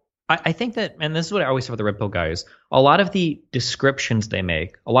people, I think that, and this is what I always say with the Red Pill guys, a lot of the descriptions they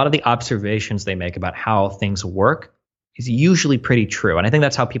make, a lot of the observations they make about how things work is usually pretty true. And I think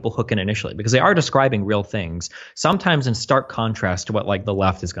that's how people hook in initially, because they are describing real things, sometimes in stark contrast to what like the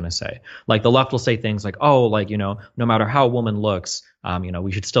left is going to say. Like the left will say things like, oh, like, you know, no matter how a woman looks, you know,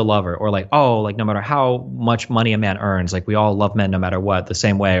 we should still love her. Or like, oh, like no matter how much money a man earns, like we all love men no matter what, the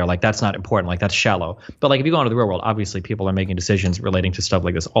same way, or like that's not important, like that's shallow. But like if you go into the real world, obviously people are making decisions relating to stuff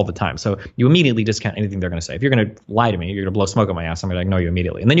like this all the time. So you immediately discount anything they're going to say. If you're going to lie to me, you're going to blow smoke on my ass, I'm going to ignore you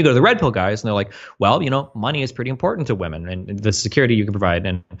immediately. And then you go to the Red Pill guys and they're like, well, you know, money is pretty important to women and the security you can provide.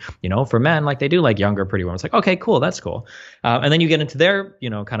 And, you know, for men, like they do like younger, pretty women. It's like, okay, cool, that's cool. And then you get into their,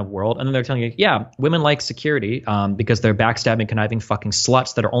 you know, kind of world. And then they're telling you, yeah, women like security because they're backstabbing, conniving fucking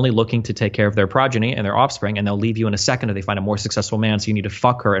sluts that are only looking to take care of their progeny and their offspring, and they'll leave you in a second if they find a more successful man. So you need to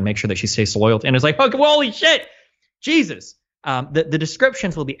fuck her and make sure that she stays loyal. And it's like, oh, holy shit, Jesus. The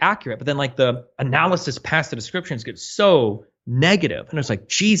descriptions will be accurate, but then like the analysis past the descriptions gets so negative, and it's like,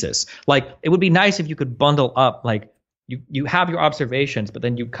 Jesus. Like it would be nice if you could bundle up, like you have your observations, but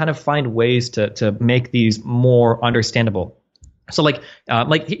then you kind of find ways to make these more understandable. So like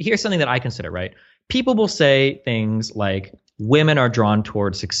here's something that I consider, right? People will say things like, women are drawn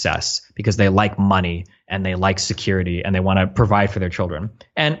towards success because they like money and they like security and they want to provide for their children.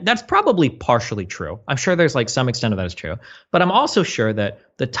 And that's probably partially true. I'm sure there's like some extent of that is true. But I'm also sure that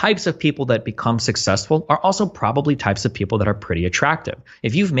the types of people that become successful are also probably types of people that are pretty attractive.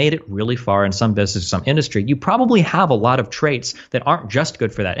 If you've made it really far in some business or some industry, you probably have a lot of traits that aren't just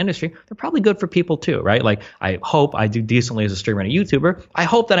good for that industry. They're probably good for people too, right? Like I hope I do decently as a streamer and a YouTuber. I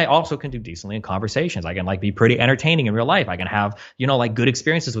hope that I also can do decently in conversations. I can like be pretty entertaining in real life. I can have, you know, like good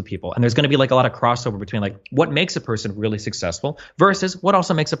experiences with people. And there's going to be like a lot of crossover between like what makes a person really successful versus what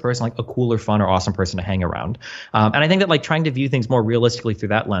also makes a person like a cooler, fun, or awesome person to hang around. And I think that like trying to view things more realistically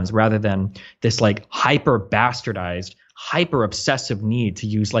through that lens rather than this like hyper bastardized, hyper obsessive need to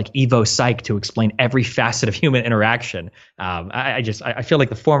use like Evo Psych to explain every facet of human interaction. I feel like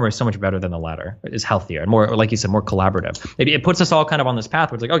the former is so much better than the latter. It is healthier and more, like you said, more collaborative. It puts us all kind of on this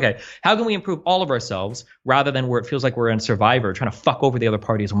path where it's like, okay, how can we improve all of ourselves rather than where it feels like we're in Survivor trying to fuck over the other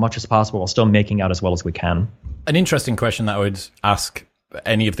party as much as possible while still making out as well as we can? An interesting question that I would ask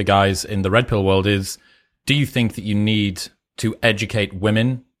any of the guys in the Red Pill world is, do you think that you need to educate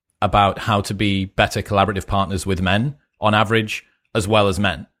women about how to be better collaborative partners with men on average, as well as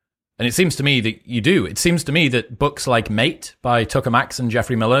men? And it seems to me that you do. It seems to me that books like Mate by Tucker Max and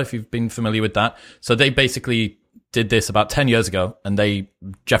Jeffrey Miller, if you've been familiar with that, so they basically did this about 10 years ago, and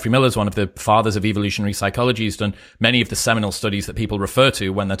Jeffrey Miller's one of the fathers of evolutionary psychology. He's done many of the seminal studies that people refer to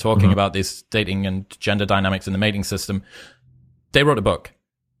when they're talking about this dating and gender dynamics in the mating system. They wrote a book.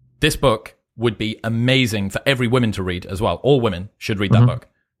 This book would be amazing for every woman to read as well. All women should read that book.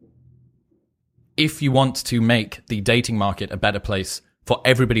 If you want to make the dating market a better place for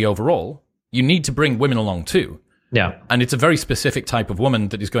everybody overall, you need to bring women along too. Yeah. And it's a very specific type of woman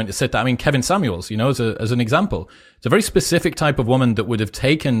that is going to sit there. I mean, Kevin Samuels, you know, as an example, it's a very specific type of woman that would have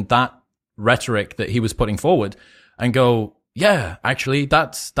taken that rhetoric that he was putting forward and go, yeah, actually,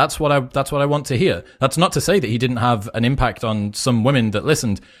 that's what I want to hear. That's not to say that he didn't have an impact on some women that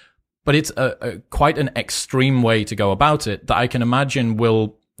listened, but it's a quite an extreme way to go about it that I can imagine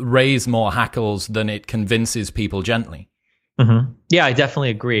will raise more hackles than it convinces people gently. Mm-hmm. Yeah, I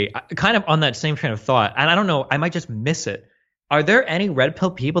definitely agree. Kind of on that same train of thought, and I don't know, I might just miss it. Are there any red pill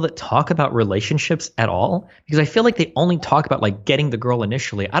people that talk about relationships at all? Because I feel like they only talk about like getting the girl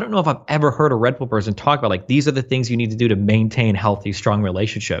initially. I don't know if I've ever heard a red pill person talk about like these are the things you need to do to maintain healthy, strong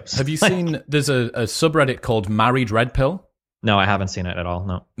relationships. Have you seen? There's a subreddit called Married Red Pill. No, I haven't seen it at all.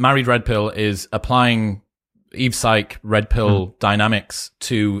 No. Married Red Pill is applying Eve Psych red pill dynamics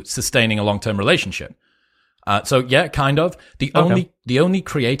to sustaining a long-term relationship. So yeah, kind of. The only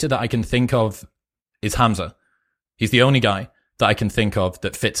creator that I can think of is Hamza. He's the only guy that I can think of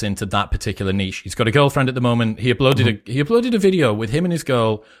that fits into that particular niche. He's got a girlfriend at the moment. He uploaded a video with him and his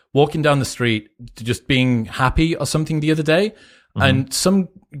girl walking down the street, just being happy or something the other day. And some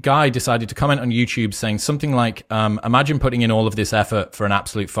guy decided to comment on YouTube saying something like, imagine putting in all of this effort for an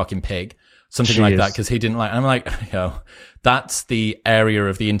absolute fucking pig. Something like that, because he didn't like, and I'm like, that's the area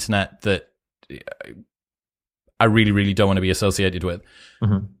of the internet that I really, really don't want to be associated with.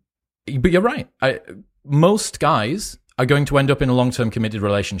 But you're right. Most guys are going to end up in a long-term committed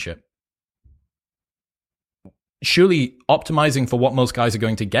relationship. Surely optimizing for what most guys are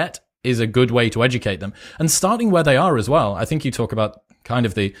going to get is a good way to educate them. And starting where they are as well. I think you talk about kind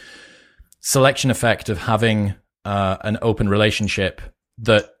of the selection effect of having an open relationship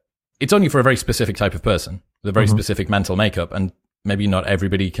that it's only for a very specific type of person with a very specific mental makeup. And maybe not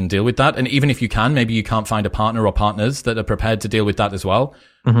everybody can deal with that. And even if you can, maybe you can't find a partner or partners that are prepared to deal with that as well.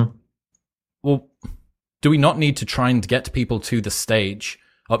 Well, do we not need to try and get people to the stage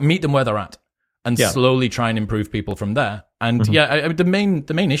or meet them where they're at and slowly try and improve people from there? And the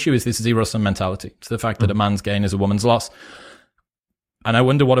main issue is this zero-sum mentality. It's the fact that a man's gain is a woman's loss. And I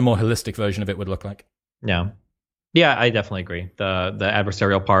wonder what a more holistic version of it would look like. Yeah, I definitely agree. The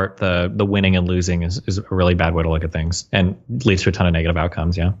adversarial part, the winning and losing is a really bad way to look at things and leads to a ton of negative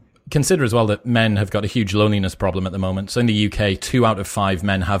outcomes, Consider as well that men have got a huge loneliness problem at the moment. So in the UK, 2 out of 5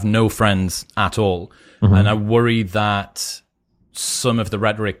 men have no friends at all. And I worry that some of the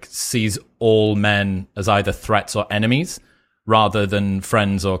rhetoric sees all men as either threats or enemies rather than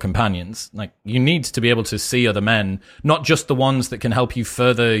friends or companions. Like, you need to be able to see other men, not just the ones that can help you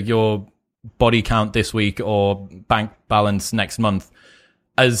further your body count this week or bank balance next month,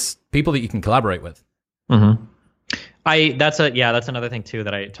 as people that you can collaborate with. That's another thing too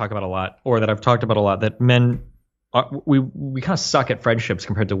that I talk about a lot, or that I've talked about a lot, that men we kind of suck at friendships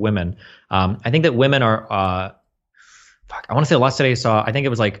compared to women. I think that women are I want to say the last study I saw, I think it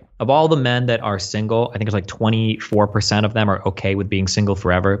was like, of all the men that are single, I think it's like 24% of them are okay with being single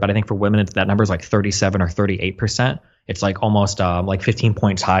forever. But I think for women, that number is like 37 or 38%. It's like almost like 15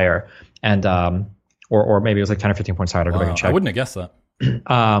 points higher. And or maybe it was like 10 or 15 points higher. I'll go back and check. I wouldn't have guessed that.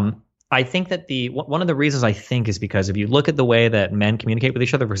 I think that one of the reasons I think is because if you look at the way that men communicate with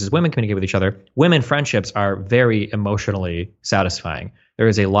each other versus women communicate with each other, women friendships are very emotionally satisfying. There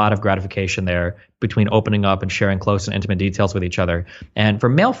is a lot of gratification there between opening up and sharing close and intimate details with each other. And for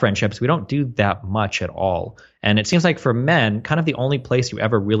male friendships, we don't do that much at all. And it seems like for men, kind of the only place you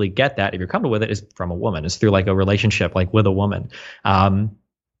ever really get that, if you're comfortable with it, is from a woman, is through like a relationship like with a woman.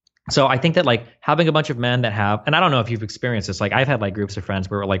 So I think that like having a bunch of men that have, and I don't know if you've experienced this, like I've had like groups of friends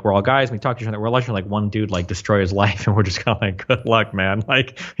where like we're all guys, we talk to each other, we're watching like one dude like destroy his life, and we're just kind of like, good luck, man.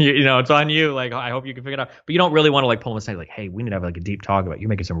 Like you know, it's on you. Like I hope you can figure it out. But you don't really want to like pull them aside, like, hey, we need to have like a deep talk about you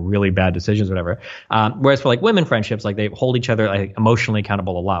making some really bad decisions, whatever. Whereas for like women friendships, like they hold each other like emotionally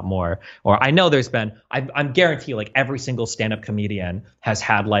accountable a lot more. Or I know there's been, I'm guarantee like every single stand-up comedian has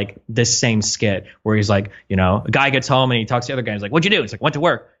had like this same skit where he's like, you know, a guy gets home and he talks to the other guy, and he's like, what'd you do? He's like, went to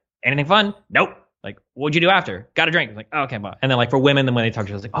work. Anything fun? Nope. Like, what'd you do after? Got a drink. Like, oh, okay, bye. And then like for women, then when they talk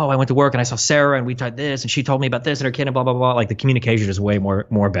to us, like, oh, I went to work and I saw Sarah and we tried this and she told me about this and her kid and blah, blah, blah. Like the communication is way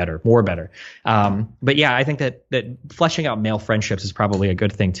more better. But yeah, I think that fleshing out male friendships is probably a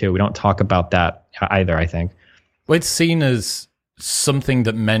good thing too. We don't talk about that either, I think. Well, it's seen as something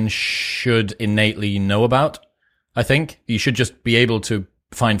that men should innately know about. I think you should just be able to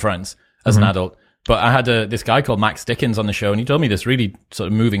find friends as an adult. But I had this guy called Max Dickens on the show, and he told me this really sort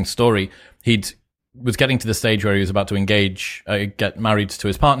of moving story. Was getting to the stage where he was about to get married to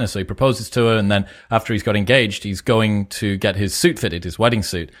his partner, so he proposes to her, and then after he's got engaged, he's going to get his suit fitted, his wedding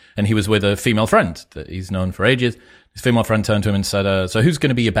suit, and he was with a female friend that he's known for ages. His female friend turned to him and said, so who's going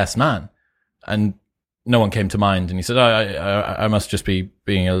to be your best man? And no one came to mind, and he said, I must just be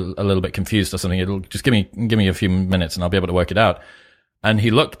being a little bit confused or something. It'll just give me a few minutes, and I'll be able to work it out. And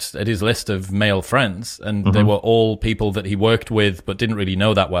he looked at his list of male friends, and they were all people that he worked with but didn't really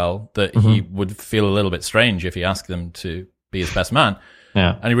know that well, that he would feel a little bit strange if he asked them to be his best man.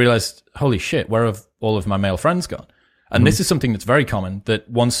 Yeah. And he realized, holy shit, where have all of my male friends gone? And this is something that's very common, that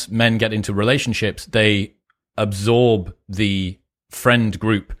once men get into relationships, they absorb the friend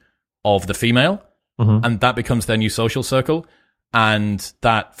group of the female, and that becomes their new social circle. And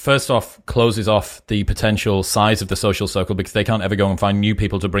that, first off, closes off the potential size of the social circle because they can't ever go and find new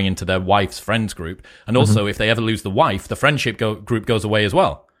people to bring into their wife's friends group. And also, if they ever lose the wife, the friendship group goes away as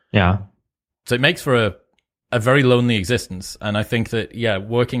well. Yeah. So it makes for a very lonely existence. And I think that,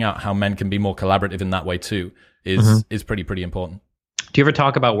 working out how men can be more collaborative in that way too is pretty important. Do you ever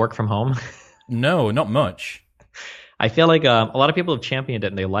talk about work from home? No, not much. I feel like a lot of people have championed it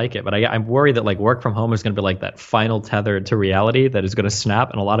and they like it, but I'm worried that like work from home is going to be like that final tether to reality that is going to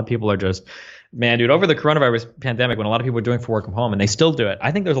snap. And a lot of people are just, man, dude, over the coronavirus pandemic, when a lot of people were doing for work from home and they still do it,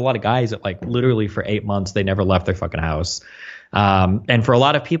 I think there's a lot of guys that like literally for 8 months, they never left their fucking house. And for a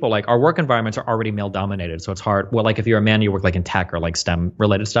lot of people, like our work environments are already male dominated. So it's hard. Well, like if you're a man, you work like in tech or like STEM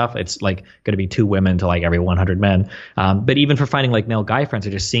related stuff, it's like going to be 2 women to like every 100 men. But even for finding like male guy friends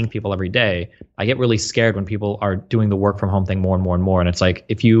or just seeing people every day, I get really scared when people are doing the work from home thing more and more and more. And it's like,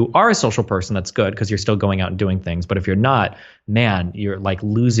 if you are a social person, that's good because you're still going out and doing things. But if you're not, man, you're like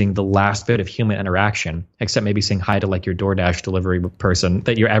losing the last bit of human interaction, except maybe saying hi to like your DoorDash delivery person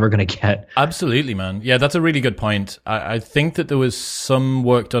that you're ever going to get. Absolutely, man. Yeah, that's a really good point. I think that there was some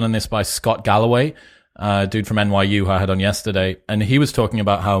work done on this by Scott Galloway, dude from NYU who I had on yesterday. And he was talking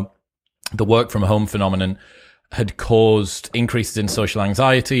about how the work from home phenomenon had caused increases in social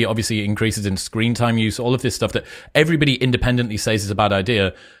anxiety, obviously increases in screen time use, all of this stuff that everybody independently says is a bad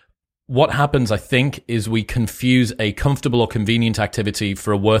idea. What happens, I think, is we confuse a comfortable or convenient activity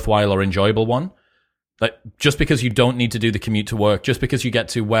for a worthwhile or enjoyable one. Like, just because you don't need to do the commute to work, just because you get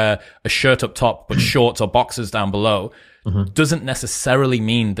to wear a shirt up top but shorts or boxers down below, doesn't necessarily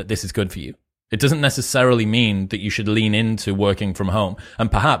mean that this is good for you. It doesn't necessarily mean that you should lean into working from home.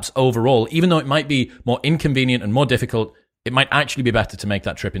 And perhaps overall, even though it might be more inconvenient and more difficult, it might actually be better to make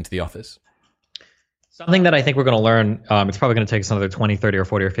that trip into the office. Something that I think we're going to learn, it's probably going to take us another 20, 30, or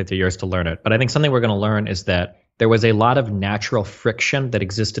 40 or 50 years to learn it. But I think something we're going to learn is that there was a lot of natural friction that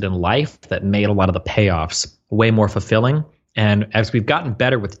existed in life that made a lot of the payoffs way more fulfilling. And as we've gotten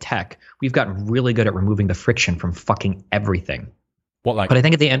better with tech, we've gotten really good at removing the friction from fucking everything. What like? But I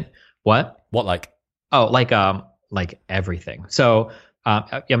think at the end, what? What like? Oh, like everything. So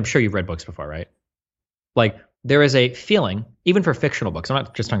I'm sure you've read books before, right? Like, there is a feeling, even for fictional books, I'm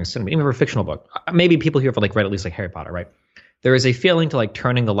not just talking cinema, even for a fictional book, maybe people here have like read at least like Harry Potter, right? There is a feeling to like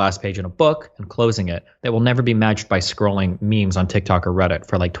turning the last page in a book and closing it that will never be matched by scrolling memes on TikTok or Reddit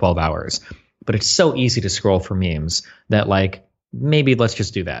for like 12 hours. But it's so easy to scroll for memes that like, maybe let's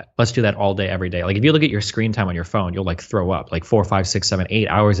just do that. Let's do that all day, every day. Like if you look at your screen time on your phone, you'll like throw up like 4, 5, 6, 7, 8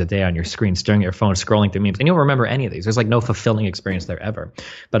 hours a day on your screen, staring at your phone, scrolling through memes. And you don't remember any of these. There's like no fulfilling experience there ever.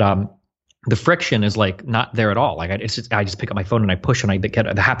 But the friction is like not there at all. Like I just pick up my phone and I push and I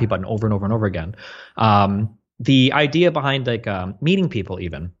get the happy button over and over and over again. The idea behind like meeting people,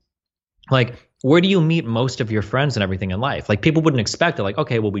 even like, where do you meet most of your friends and everything in life? Like people wouldn't expect it. Like,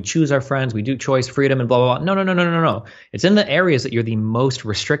 okay, well, we choose our friends, we do choice, freedom, and blah, blah, blah. No. It's in the areas that you're the most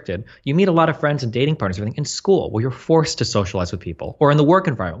restricted. You meet a lot of friends and dating partners, everything in school where you're forced to socialize with people, or in the work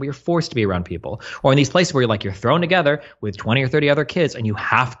environment where you're forced to be around people, or in these places where you're thrown together with 20 or 30 other kids and you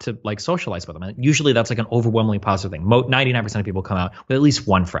have to like socialize with them. And usually that's like an overwhelmingly positive thing. 99% of people come out with at least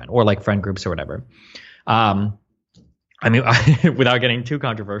one friend or like friend groups or whatever. I mean, without getting too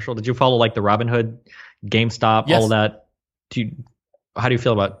controversial, did you follow like the Robinhood, GameStop, Yes. all of that? How do you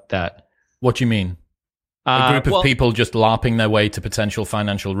feel about that? What do you mean? A group of people just LARPing their way to potential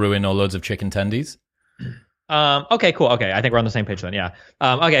financial ruin or loads of chicken tendies? Okay, cool. Okay, I think we're on the same page then. Yeah.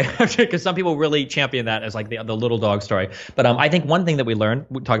 Okay, because some people really champion that as like the little dog story. But I think one thing that we learned,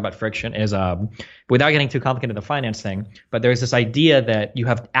 we talk about friction, is without getting too complicated the finance thing, but there's this idea that you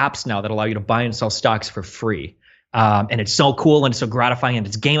have apps now that allow you to buy and sell stocks for free. And it's so cool and it's so gratifying and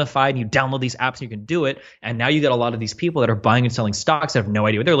it's gamified. And you download these apps and you can do it. And now you get a lot of these people that are buying and selling stocks that have no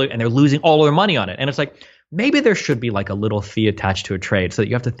idea what they're losing all their money on it. And it's like, maybe there should be like a little fee attached to a trade so that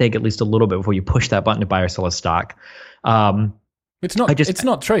you have to think at least a little bit before you push that button to buy or sell a stock. It's not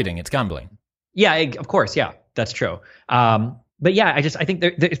not trading, it's gambling. Yeah, of course. Yeah, that's true. But yeah, I think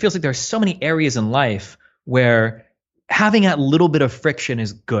it feels like there's so many areas in life where having that little bit of friction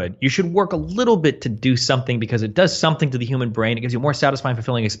is good. You should work a little bit to do something because it does something to the human brain. It gives you a more satisfying,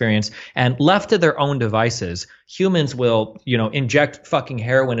 fulfilling experience. And left to their own devices, humans will, inject fucking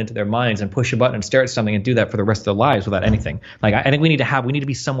heroin into their minds and push a button and stare at something and do that for the rest of their lives without anything. Like, I think we need to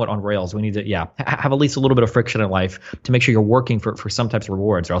be somewhat on rails. We need to, have at least a little bit of friction in life to make sure you're working for some types of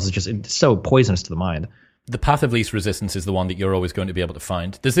rewards, or else it's so poisonous to the mind. The path of least resistance is the one that you're always going to be able to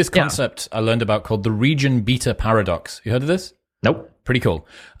find. There's this concept I learned about called the region beta paradox. You heard of this? Nope. Pretty cool.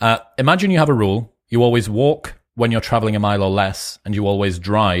 Imagine you have a rule. You always walk when you're traveling a mile or less, and you always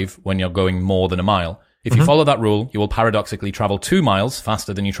drive when you're going more than a mile. If you follow that rule, you will paradoxically travel 2 miles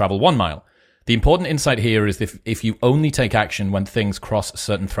faster than you travel 1 mile. The important insight here is if you only take action when things cross a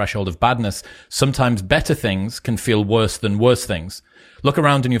certain threshold of badness, sometimes better things can feel worse than worse things. Look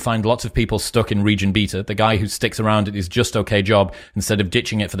around and you find lots of people stuck in region beta. The guy who sticks around at his just okay job instead of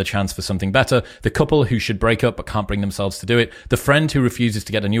ditching it for the chance for something better. The couple who should break up but can't bring themselves to do it. The friend who refuses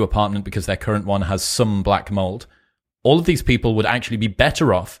to get a new apartment because their current one has some black mold. All of these people would actually be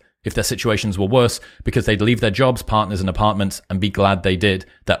better off if their situations were worse because they'd leave their jobs, partners, and apartments and be glad they did.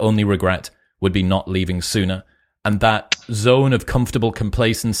 Their only regret would be not leaving sooner. And that zone of comfortable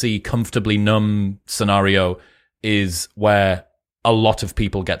complacency, comfortably numb scenario is where a lot of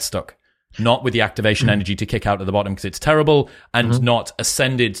people get stuck. Not with the activation energy to kick out at the bottom because it's terrible, and not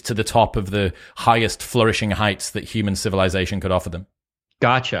ascended to the top of the highest flourishing heights that human civilization could offer them.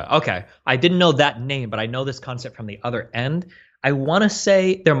 Gotcha. Okay. I didn't know that name, but I know this concept from the other end. I want to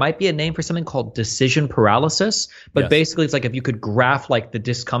say there might be a name for something called decision paralysis, but basically it's like if you could graph like the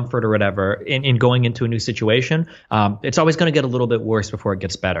discomfort or whatever in going into a new situation, it's always going to get a little bit worse before it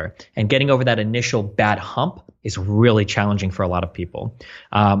gets better. And getting over that initial bad hump is really challenging for a lot of people.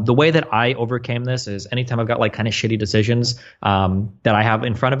 The way that I overcame this is anytime I've got like kind of shitty decisions that I have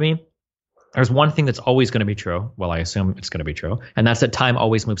in front of me, there's one thing that's always going to be true. Well, I assume it's going to be true. And that's that time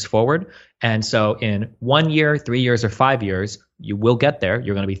always moves forward. And so in 1 year, 3 years, or 5 years, you will get there.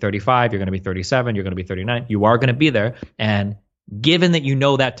 You're going to be 35. You're going to be 37. You're going to be 39. You are going to be there. And given that you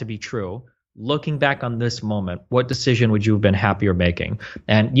know that to be true, looking back on this moment, what decision would you have been happier making?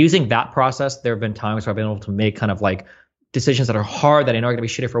 And using that process, there have been times where I've been able to make kind of like decisions that are hard that I know are going to be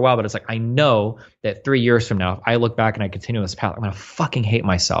shitty for a while, but it's like, I know that 3 years from now, if I look back and I continue this path, I'm going to fucking hate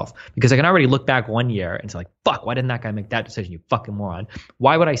myself because I can already look back 1 year and say like, fuck, why didn't that guy make that decision? You fucking moron.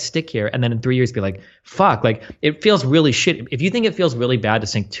 Why would I stick here? And then in 3 years be like, fuck, like it feels really shit. If you think it feels really bad to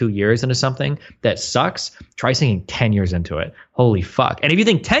sink 2 years into something that sucks, try sinking 10 years into it. Holy fuck. And if you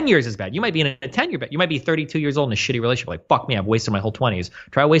think 10 years is bad, you might be in a 10-year bet. You might be 32 years old in a shitty relationship. Like, fuck me, I've wasted my whole 20s.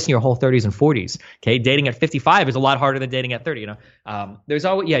 Try wasting your whole 30s and 40s. Okay. Dating at 55 is a lot harder than dating at 30, There's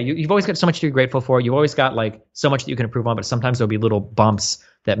always, you've always got so much to be grateful for. You've always got like so much that you can improve on, but sometimes there'll be little bumps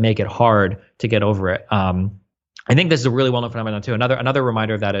that make it hard to get over it. I think this is a really well-known phenomenon too. Another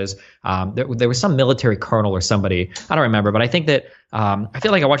reminder of that is there was some military colonel or somebody, I don't remember, but I think that I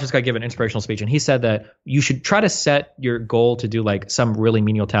feel like I watched this guy give an inspirational speech, and he said that you should try to set your goal to do like some really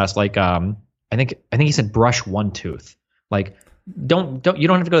menial task, like I think he said brush one tooth. Like you don't have to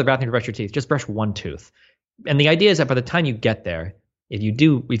go to the bathroom to brush your teeth, just brush one tooth. And the idea is that by the time you get there,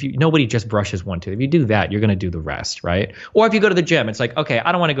 nobody just brushes one tooth. If you do that, you're going to do the rest, right? Or if you go to the gym, it's like, okay,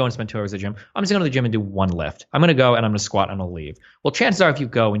 I don't want to go and spend 2 hours at the gym. I'm just going to the gym and do one lift. I'm going to go and I'm going to squat and I'll leave. Well, chances are if you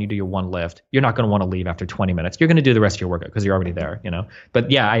go and you do your one lift, you're not going to want to leave after 20 minutes. You're going to do the rest of your workout because you're already there,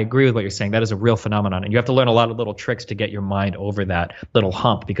 But yeah, I agree with what you're saying. That is a real phenomenon. And you have to learn a lot of little tricks to get your mind over that little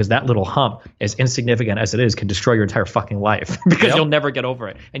hump, because that little hump, as insignificant as it is, can destroy your entire fucking life because you'll never get over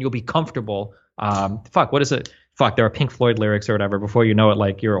it. And you'll be comfortable. What is it? There are Pink Floyd lyrics or whatever. Before you know it,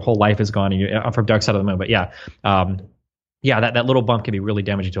 like your whole life is gone and I'm from Dark Side of the Moon. But that little bump can be really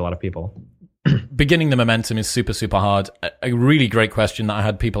damaging to a lot of people. Beginning the momentum is super, super hard. A really great question that I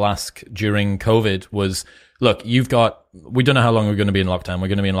had people ask during COVID was, look, we don't know how long we're going to be in lockdown. We're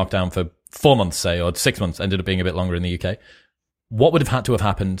going to be in lockdown for 4 months, say, or 6 months, ended up being a bit longer in the UK. What would have had to have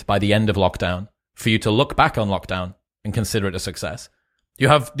happened by the end of lockdown for you to look back on lockdown and consider it a success? You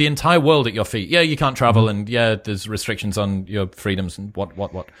have the entire world at your feet. Yeah, you can't travel, and yeah, there's restrictions on your freedoms and what.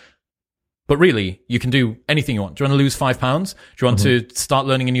 But really, you can do anything you want. Do you want to lose 5 pounds? Do you want to start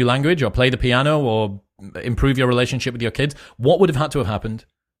learning a new language or play the piano or improve your relationship with your kids? What would have had to have happened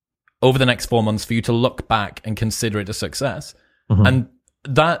over the next 4 months for you to look back and consider it a success? And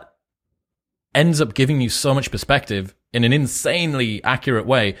that ends up giving you so much perspective in an insanely accurate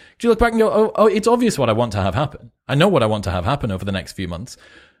way. Do you look back and go, oh, it's obvious what I want to have happen. I know what I want to have happen over the next few months.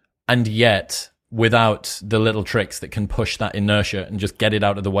 And yet, without the little tricks that can push that inertia and just get it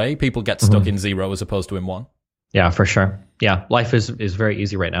out of the way, people get stuck in 0 as opposed to in 1. Yeah, for sure. Yeah, life is very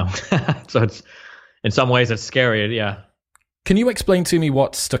easy right now. So in some ways it's scary. Yeah. Can you explain to me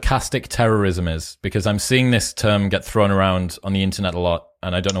what stochastic terrorism is? Because I'm seeing this term get thrown around on the internet a lot,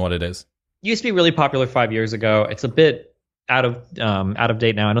 and I don't know what it is. It used to be really popular 5 years ago. It's a bit out of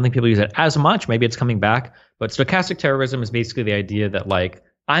date now. I don't think people use it as much. Maybe it's coming back. But stochastic terrorism is basically the idea that like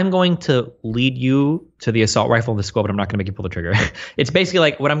I'm going to lead you to the assault rifle and the scope, but I'm not going to make you pull the trigger. It's basically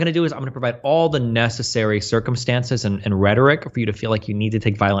like what I'm going to do is I'm going to provide all the necessary circumstances and rhetoric for you to feel like you need to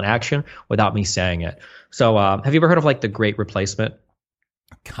take violent action without me saying it. So have you ever heard of like the Great Replacement?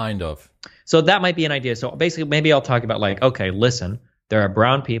 Kind of. So that might be an idea. So basically, maybe I'll talk about like, okay, listen, there are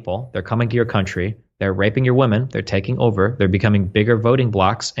brown people. They're coming to your country. They're raping your women. They're taking over. They're becoming bigger voting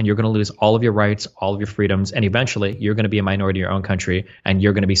blocks, and you're going to lose all of your rights, all of your freedoms, and eventually you're going to be a minority in your own country, and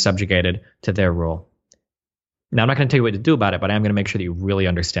you're going to be subjugated to their rule. Now, I'm not going to tell you what to do about it, but I'm going to make sure that you really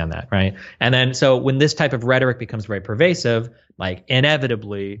understand that, right? And then, so when this type of rhetoric becomes very pervasive, like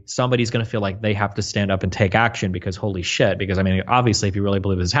inevitably somebody's going to feel like they have to stand up and take action because holy shit, because I mean, obviously, if you really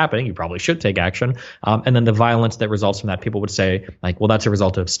believe this is happening, you probably should take action. And then the violence that results from that, people would say, like, well, that's a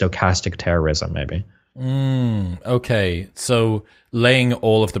result of stochastic terrorism, maybe. Okay. So laying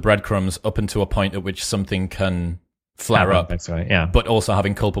all of the breadcrumbs up into a point at which something can flare up, that's right, yeah. but also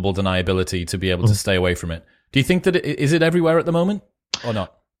having culpable deniability to be able to stay away from it. Do you think that is it everywhere at the moment or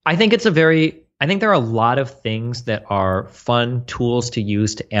not? I think there are a lot of things that are fun tools to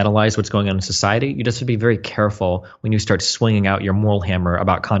use to analyze what's going on in society. You just have to be very careful when you start swinging out your moral hammer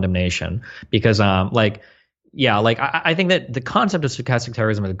about condemnation, because I think that the concept of stochastic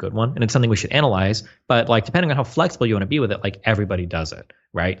terrorism is a good one, and it's something we should analyze. But like, depending on how flexible you want to be with it, like everybody does it,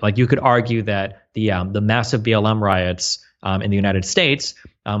 right? Like you could argue that the massive BLM riots in the United States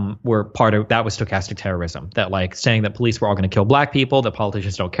were part of that was stochastic terrorism. That like saying that police were all going to kill black people, that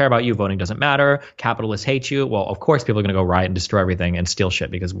politicians don't care about you, voting doesn't matter, capitalists hate you. Well, of course, people are going to go riot and destroy everything and steal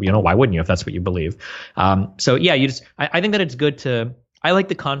shit because why wouldn't you if that's what you believe? So yeah, I think that it's good to. I like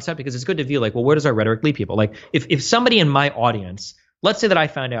the concept because it's good to view like, well, where does our rhetoric lead people? Like if somebody in my audience, let's say that I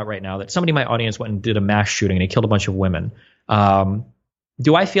found out right now that somebody in my audience went and did a mass shooting and he killed a bunch of women.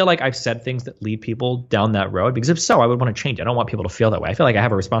 Do I feel like I've said things that lead people down that road? Because if so, I would want to change it. I don't want people to feel that way. I feel like I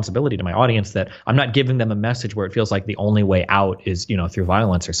have a responsibility to my audience that I'm not giving them a message where it feels like the only way out is, through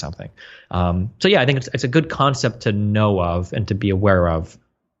violence or something. So yeah, I think it's a good concept to know of and to be aware of.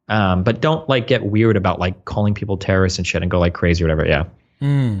 But don't like get weird about like calling people terrorists and shit and go like crazy or whatever. Yeah.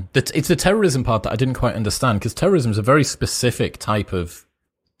 It's the terrorism part that I didn't quite understand, because terrorism is a very specific type of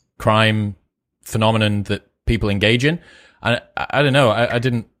crime phenomenon that people engage in. I don't know.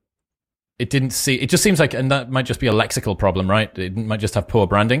 It just seems like, and that might just be a lexical problem, right? It might just have poor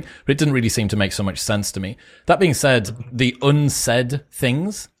branding, but it didn't really seem to make so much sense to me. That being said, the unsaid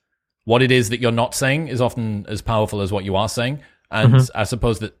things, what it is that you're not saying is often as powerful as what you are saying. And I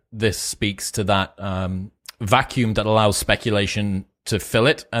suppose that this speaks to that vacuum that allows speculation to fill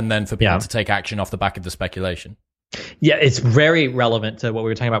it, and then for people to take action off the back of the speculation. Yeah, it's very relevant to what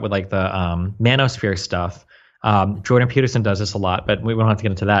we were talking about with like the Manosphere stuff. Jordan Peterson does this a lot, but we don't have to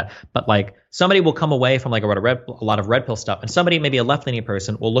get into that. But like somebody will come away from like a lot of red pill stuff, and somebody, maybe a left-leaning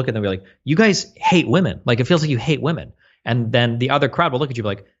person, will look at them and be like, you guys hate women. Like it feels like you hate women. And then the other crowd will look at you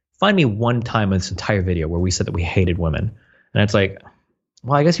and be like, find me one time in this entire video where we said that we hated women. And it's like,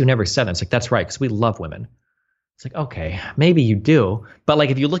 well, I guess you never said that. It's like, that's right, because we love women. It's like, okay, maybe you do. But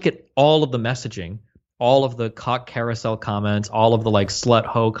like if you look at all of the messaging, all of the cock carousel comments, all of the like slut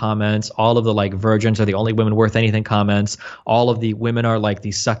hoe comments, all of the like virgins are the only women worth anything comments, all of the women are like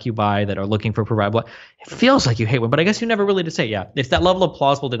the succubi that are looking for provide. It feels like you hate women, but I guess you never really did say, yeah. It's that level of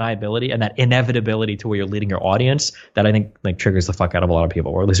plausible deniability and that inevitability to where you're leading your audience that I think like triggers the fuck out of a lot of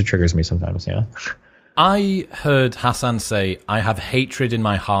people, or at least it triggers me sometimes, yeah. I heard Hassan say, I have hatred in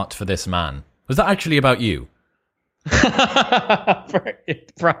my heart for this man. Was that actually about you?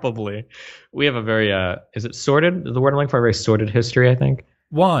 Probably. We have a very is it sordid? The word I'm looking for, a very sordid history, I think.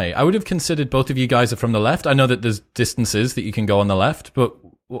 Why? I would have considered both of you guys are from the left. I know that there's distances that you can go on the left, but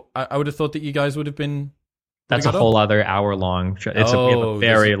I would have thought that you guys would have been. That's a whole other hour long. We have a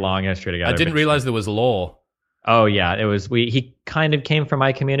very long history together. I didn't realize there was law. Oh yeah, it was. He kind of came from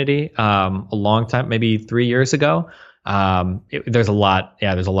my community a long time, maybe 3 years ago. There's a lot.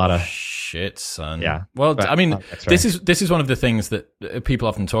 Yeah, there's a lot of shit, son. Yeah. Well, but, I mean, right. this is one of the things that people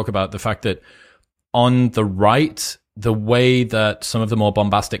often talk about, the fact that on the right, the way that some of the more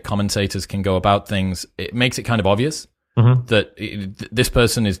bombastic commentators can go about things, it makes it kind of obvious that this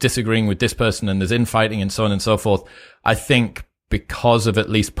person is disagreeing with this person and there's infighting and so on and so forth. I think because of at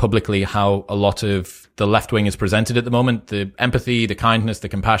least publicly how a lot of the left wing is presented at the moment, the empathy, the kindness, the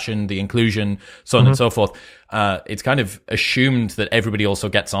compassion, the inclusion, so on and so forth, it's kind of assumed that everybody also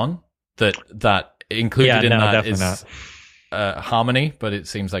gets on, that included in that definitely is harmony, but it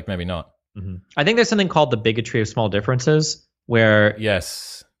seems like maybe not. I think there's something called the bigotry of small differences, where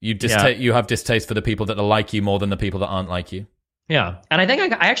yes, you have distaste for the people that are like you more than the people that aren't like you. Yeah, and I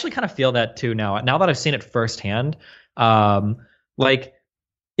think I actually kind of feel that too now. Now that I've seen it firsthand, like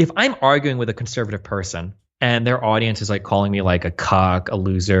if I'm arguing with a conservative person and their audience is like calling me like a cock, a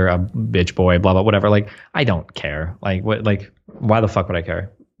loser, a bitch boy, blah blah whatever, like I don't care. Like what? Like why the fuck would I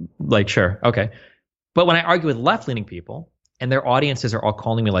care? Like sure, okay. But when I argue with left-leaning people and their audiences are all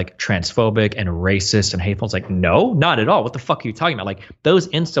calling me like transphobic and racist and hateful, it's like, no, not at all. What the fuck are you talking about? Like those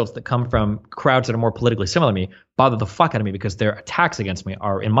insults that come from crowds that are more politically similar to me bother the fuck out of me because their attacks against me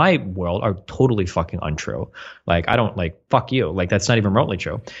are, in my world, are totally fucking untrue. Like I don't like, fuck you. Like that's not even remotely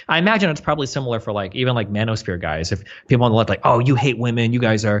true. I imagine it's probably similar for like even like Manosphere guys. If people on the left like, oh, you hate women, you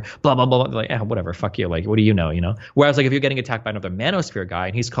guys are blah blah blah, like yeah, whatever, fuck you. Like what do you know? You know. Whereas like if you're getting attacked by another Manosphere guy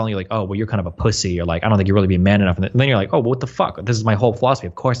and he's calling you like, oh, well you're kind of a pussy, or like I don't think you're really being man enough, and then you're like, oh, well, what the fuck? This is my whole philosophy.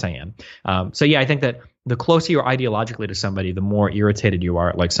 Of course I am. So yeah, I think that the closer you're ideologically to somebody, the more irritated you are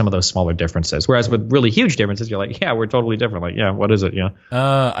at like some of those smaller differences. Whereas with really huge differences, you're like, yeah, we're totally different. Like, yeah, what is it? Yeah.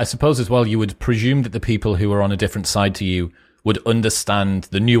 I suppose as well, you would presume that the people who are on a different side to you would understand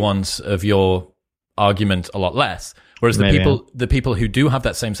the nuance of your argument a lot less. Whereas the people who do have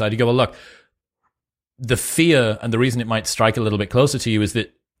that same side, you go, well, look, the fear and the reason it might strike a little bit closer to you is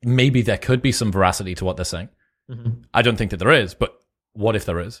that maybe there could be some veracity to what they're saying. I don't think that there is, but what if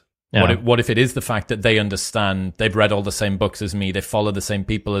there is? Yeah. What if it is the fact that they understand, they've read all the same books as me, they follow the same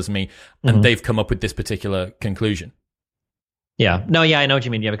people as me, and they've come up with this particular conclusion? Yeah. No, yeah, I know what you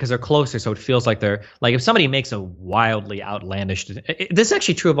mean. Yeah, because they're closer, so it feels like they're like if somebody makes a wildly outlandish. This is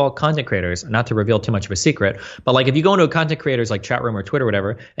actually true of all content creators. Not to reveal too much of a secret, but like if you go into a content creator's like chat room or Twitter or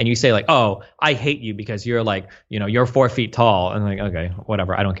whatever, and you say like, "Oh, I hate you because you're like, you know, you're 4 feet tall," and like, okay,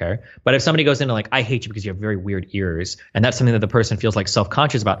 whatever, I don't care. But if somebody goes into like, "I hate you because you have very weird ears," and that's something that the person feels like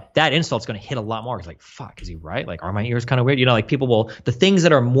self-conscious about, that insult's going to hit a lot more. It's like, fuck, is he right? Like, are my ears kind of weird? You know, like people will the things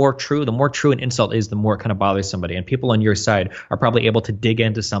that are more true, the more true an insult is, the more it kind of bothers somebody, and people on your side are probably able to dig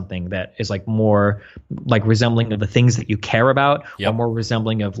into something that is like more like resembling of the things that you care about, or more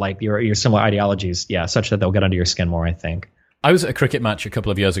resembling of like your similar ideologies, such that they'll get under your skin more, I think. I was at a cricket match a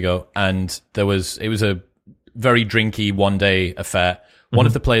couple of years ago, and it was a very drinky one-day affair. One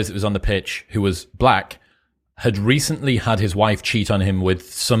of the players that was on the pitch, who was black, had recently had his wife cheat on him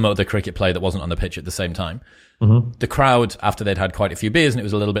with some other cricket player that wasn't on the pitch at the same time. The crowd, after they'd had quite a few beers and it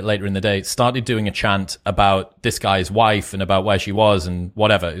was a little bit later in the day, started doing a chant about this guy's wife and about where she was and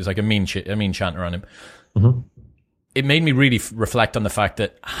whatever. It was like a mean chant around him. It made me really reflect on the fact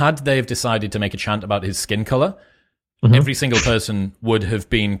that had they have decided to make a chant about his skin color, every single person would have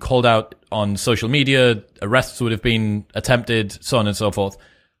been called out on social media, arrests would have been attempted, so on and so forth.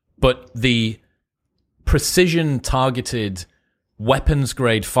 But the precision targeted weapons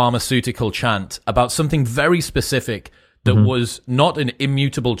grade pharmaceutical chant about something very specific that was not an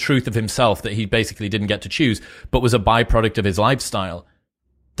immutable truth of himself that he basically didn't get to choose, but was a byproduct of his lifestyle,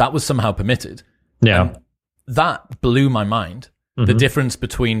 that was somehow permitted. Yeah. And that blew my mind, the difference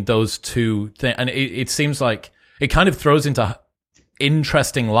between those two things. And it seems like it kind of throws into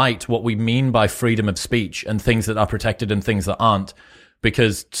interesting light what we mean by freedom of speech and things that are protected and things that aren't.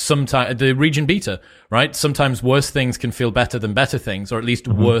 Because sometimes the region beta, right? Sometimes worse things can feel better than better things, or at least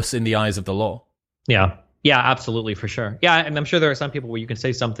worse in the eyes of the law. Yeah. Yeah, absolutely, for sure. Yeah, and I'm sure there are some people where you can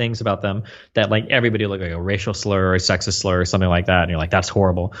say some things about them that like everybody look like a racial slur or a sexist slur or something like that, and you're like, that's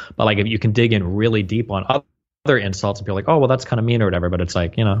horrible. But like if you can dig in really deep on other insults and be like, oh, well, that's kind of mean or whatever, but it's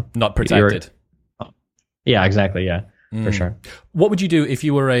like, you know, not protected. Yeah, exactly. Yeah, for sure. What would you do if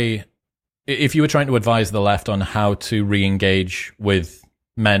you were trying to advise the left on how to re-engage with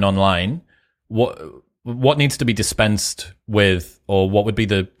men online? What needs to be dispensed with, or what would be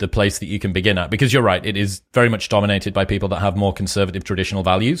the place that you can begin at? Because you're right, it is very much dominated by people that have more conservative traditional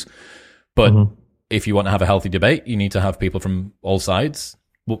values. But if you want to have a healthy debate, you need to have people from all sides.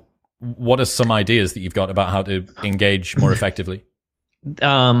 What are some ideas that you've got about how to engage more effectively?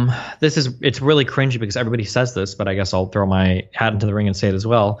 It's really cringy because everybody says this, but I guess I'll throw my hat into the ring and say it as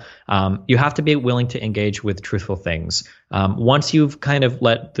well. You have to be willing to engage with truthful things. Once you've kind of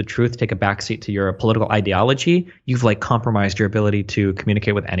let the truth take a backseat to your political ideology, you've like compromised your ability to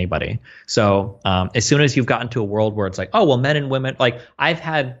communicate with anybody. So, as soon as you've gotten to a world where it's like, oh, well, men and women, like I've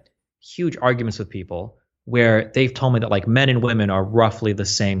had huge arguments with people where they've told me that like men and women are roughly the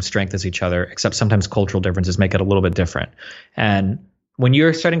same strength as each other, except sometimes cultural differences make it a little bit different. And when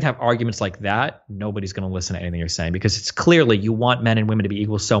you're starting to have arguments like that, nobody's going to listen to anything you're saying, because it's clearly you want men and women to be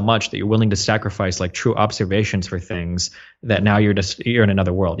equal so much that you're willing to sacrifice like true observations for things that now you're in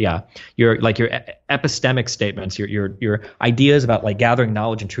another world. Yeah. You're epistemic statements, your ideas about like gathering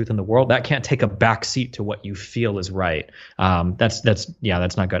knowledge and truth in the world, that can't take a back seat to what you feel is right. That's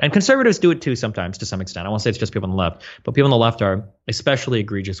not good. And conservatives do it too sometimes to some extent. I won't say it's just people on the left, but people on the left are especially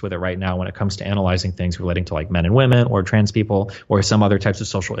egregious with it right now when it comes to analyzing things relating to like men and women or trans people or some other types of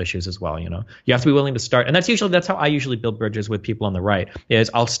social issues as well. You know, you have to be willing to start, and that's how I usually build bridges with people on the right.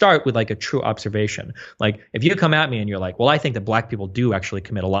 Is I'll start with like a true observation. Like if you come at me and you're like, well, I think that black people do actually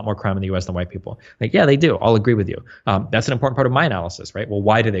commit a lot more crime in the U.S. than white people. Like, yeah, they do. I'll agree with you. That's an important part of my analysis, right? Well,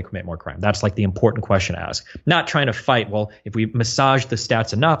 why do they commit more crime? That's like the important question to ask. Not trying to fight. Well, if we massage the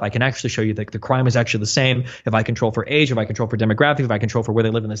stats enough, I can actually show you that the crime is actually the same if I control for age, if I control for demographic, if I control for where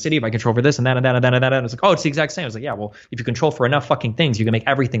they live in the city, if I control for this and that and that and that and that. And it's like, oh, it's the exact same. I was like, yeah, well, if you control for enough fucking things, you can make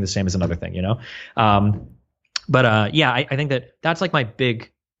everything the same as another thing, you know? I think that's like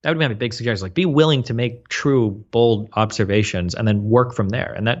that would be my big suggestion. Like, be willing to make true, bold observations and then work from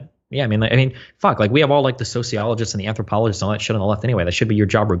there. And that, yeah, I mean, fuck, like we have all like the sociologists and the anthropologists and all that shit on the left anyway. That should be your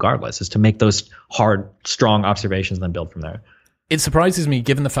job regardless, is to make those hard, strong observations and then build from there. It surprises me,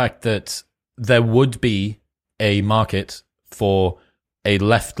 given the fact that there would be a market for a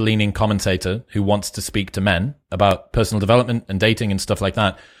left-leaning commentator who wants to speak to men about personal development and dating and stuff like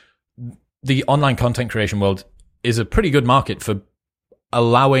that. The online content creation world is a pretty good market for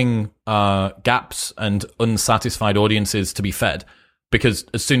allowing gaps and unsatisfied audiences to be fed, because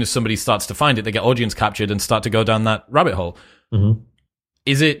as soon as somebody starts to find it, they get audience captured and start to go down that rabbit hole. Mm-hmm.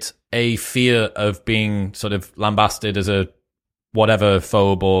 Is it a fear of being sort of lambasted as a whatever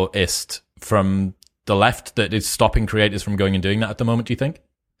phobe or ist from the left that is stopping creators from going and doing that at the moment, do you think?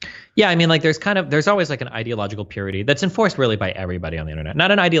 Yeah, I mean, like there's always like an ideological purity that's enforced really by everybody on the internet.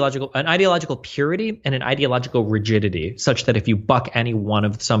 Not an ideological purity and an ideological rigidity, such that if you buck any one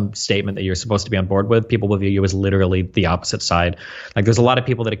of some statement that you're supposed to be on board with, people will view you as literally the opposite side. Like there's a lot of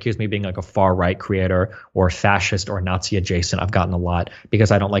people that accuse me of being like a far right creator or fascist or Nazi adjacent. I've gotten a lot because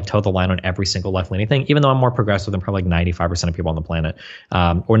I don't like toe the line on every single left leaning thing, even though I'm more progressive than probably like 95% of people on the planet,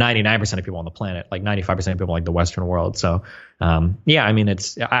 or 99% of people on the planet, like 95% of people like the Western world. So yeah, I mean,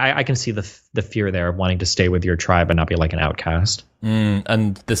 I can see the fear there of wanting to stay with your tribe and not be like an outcast.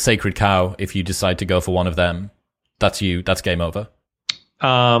 And the sacred cow, if you decide to go for one of them, that's game over.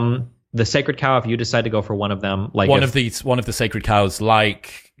 The sacred cow, if you decide to go for one of them, like one of the sacred cows,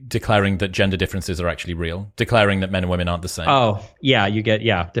 like declaring that gender differences are actually real, declaring that men and women aren't the same. Oh,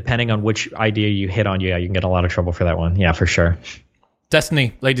 yeah, depending on which idea you hit on, you can get a lot of trouble for that one. Yeah, for sure.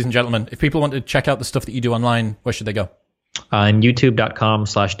 Destiny, ladies and gentlemen, if people want to check out the stuff that you do online, where should they go? I'm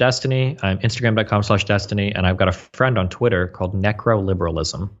youtube.com/Destiny. I'm Instagram.com/Destiny. And I've got a friend on Twitter called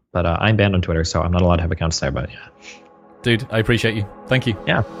Necroliberalism. But I'm banned on Twitter, so I'm not allowed to have accounts there. But yeah. Dude, I appreciate you. Thank you.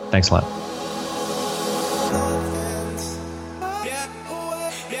 Yeah, thanks a lot.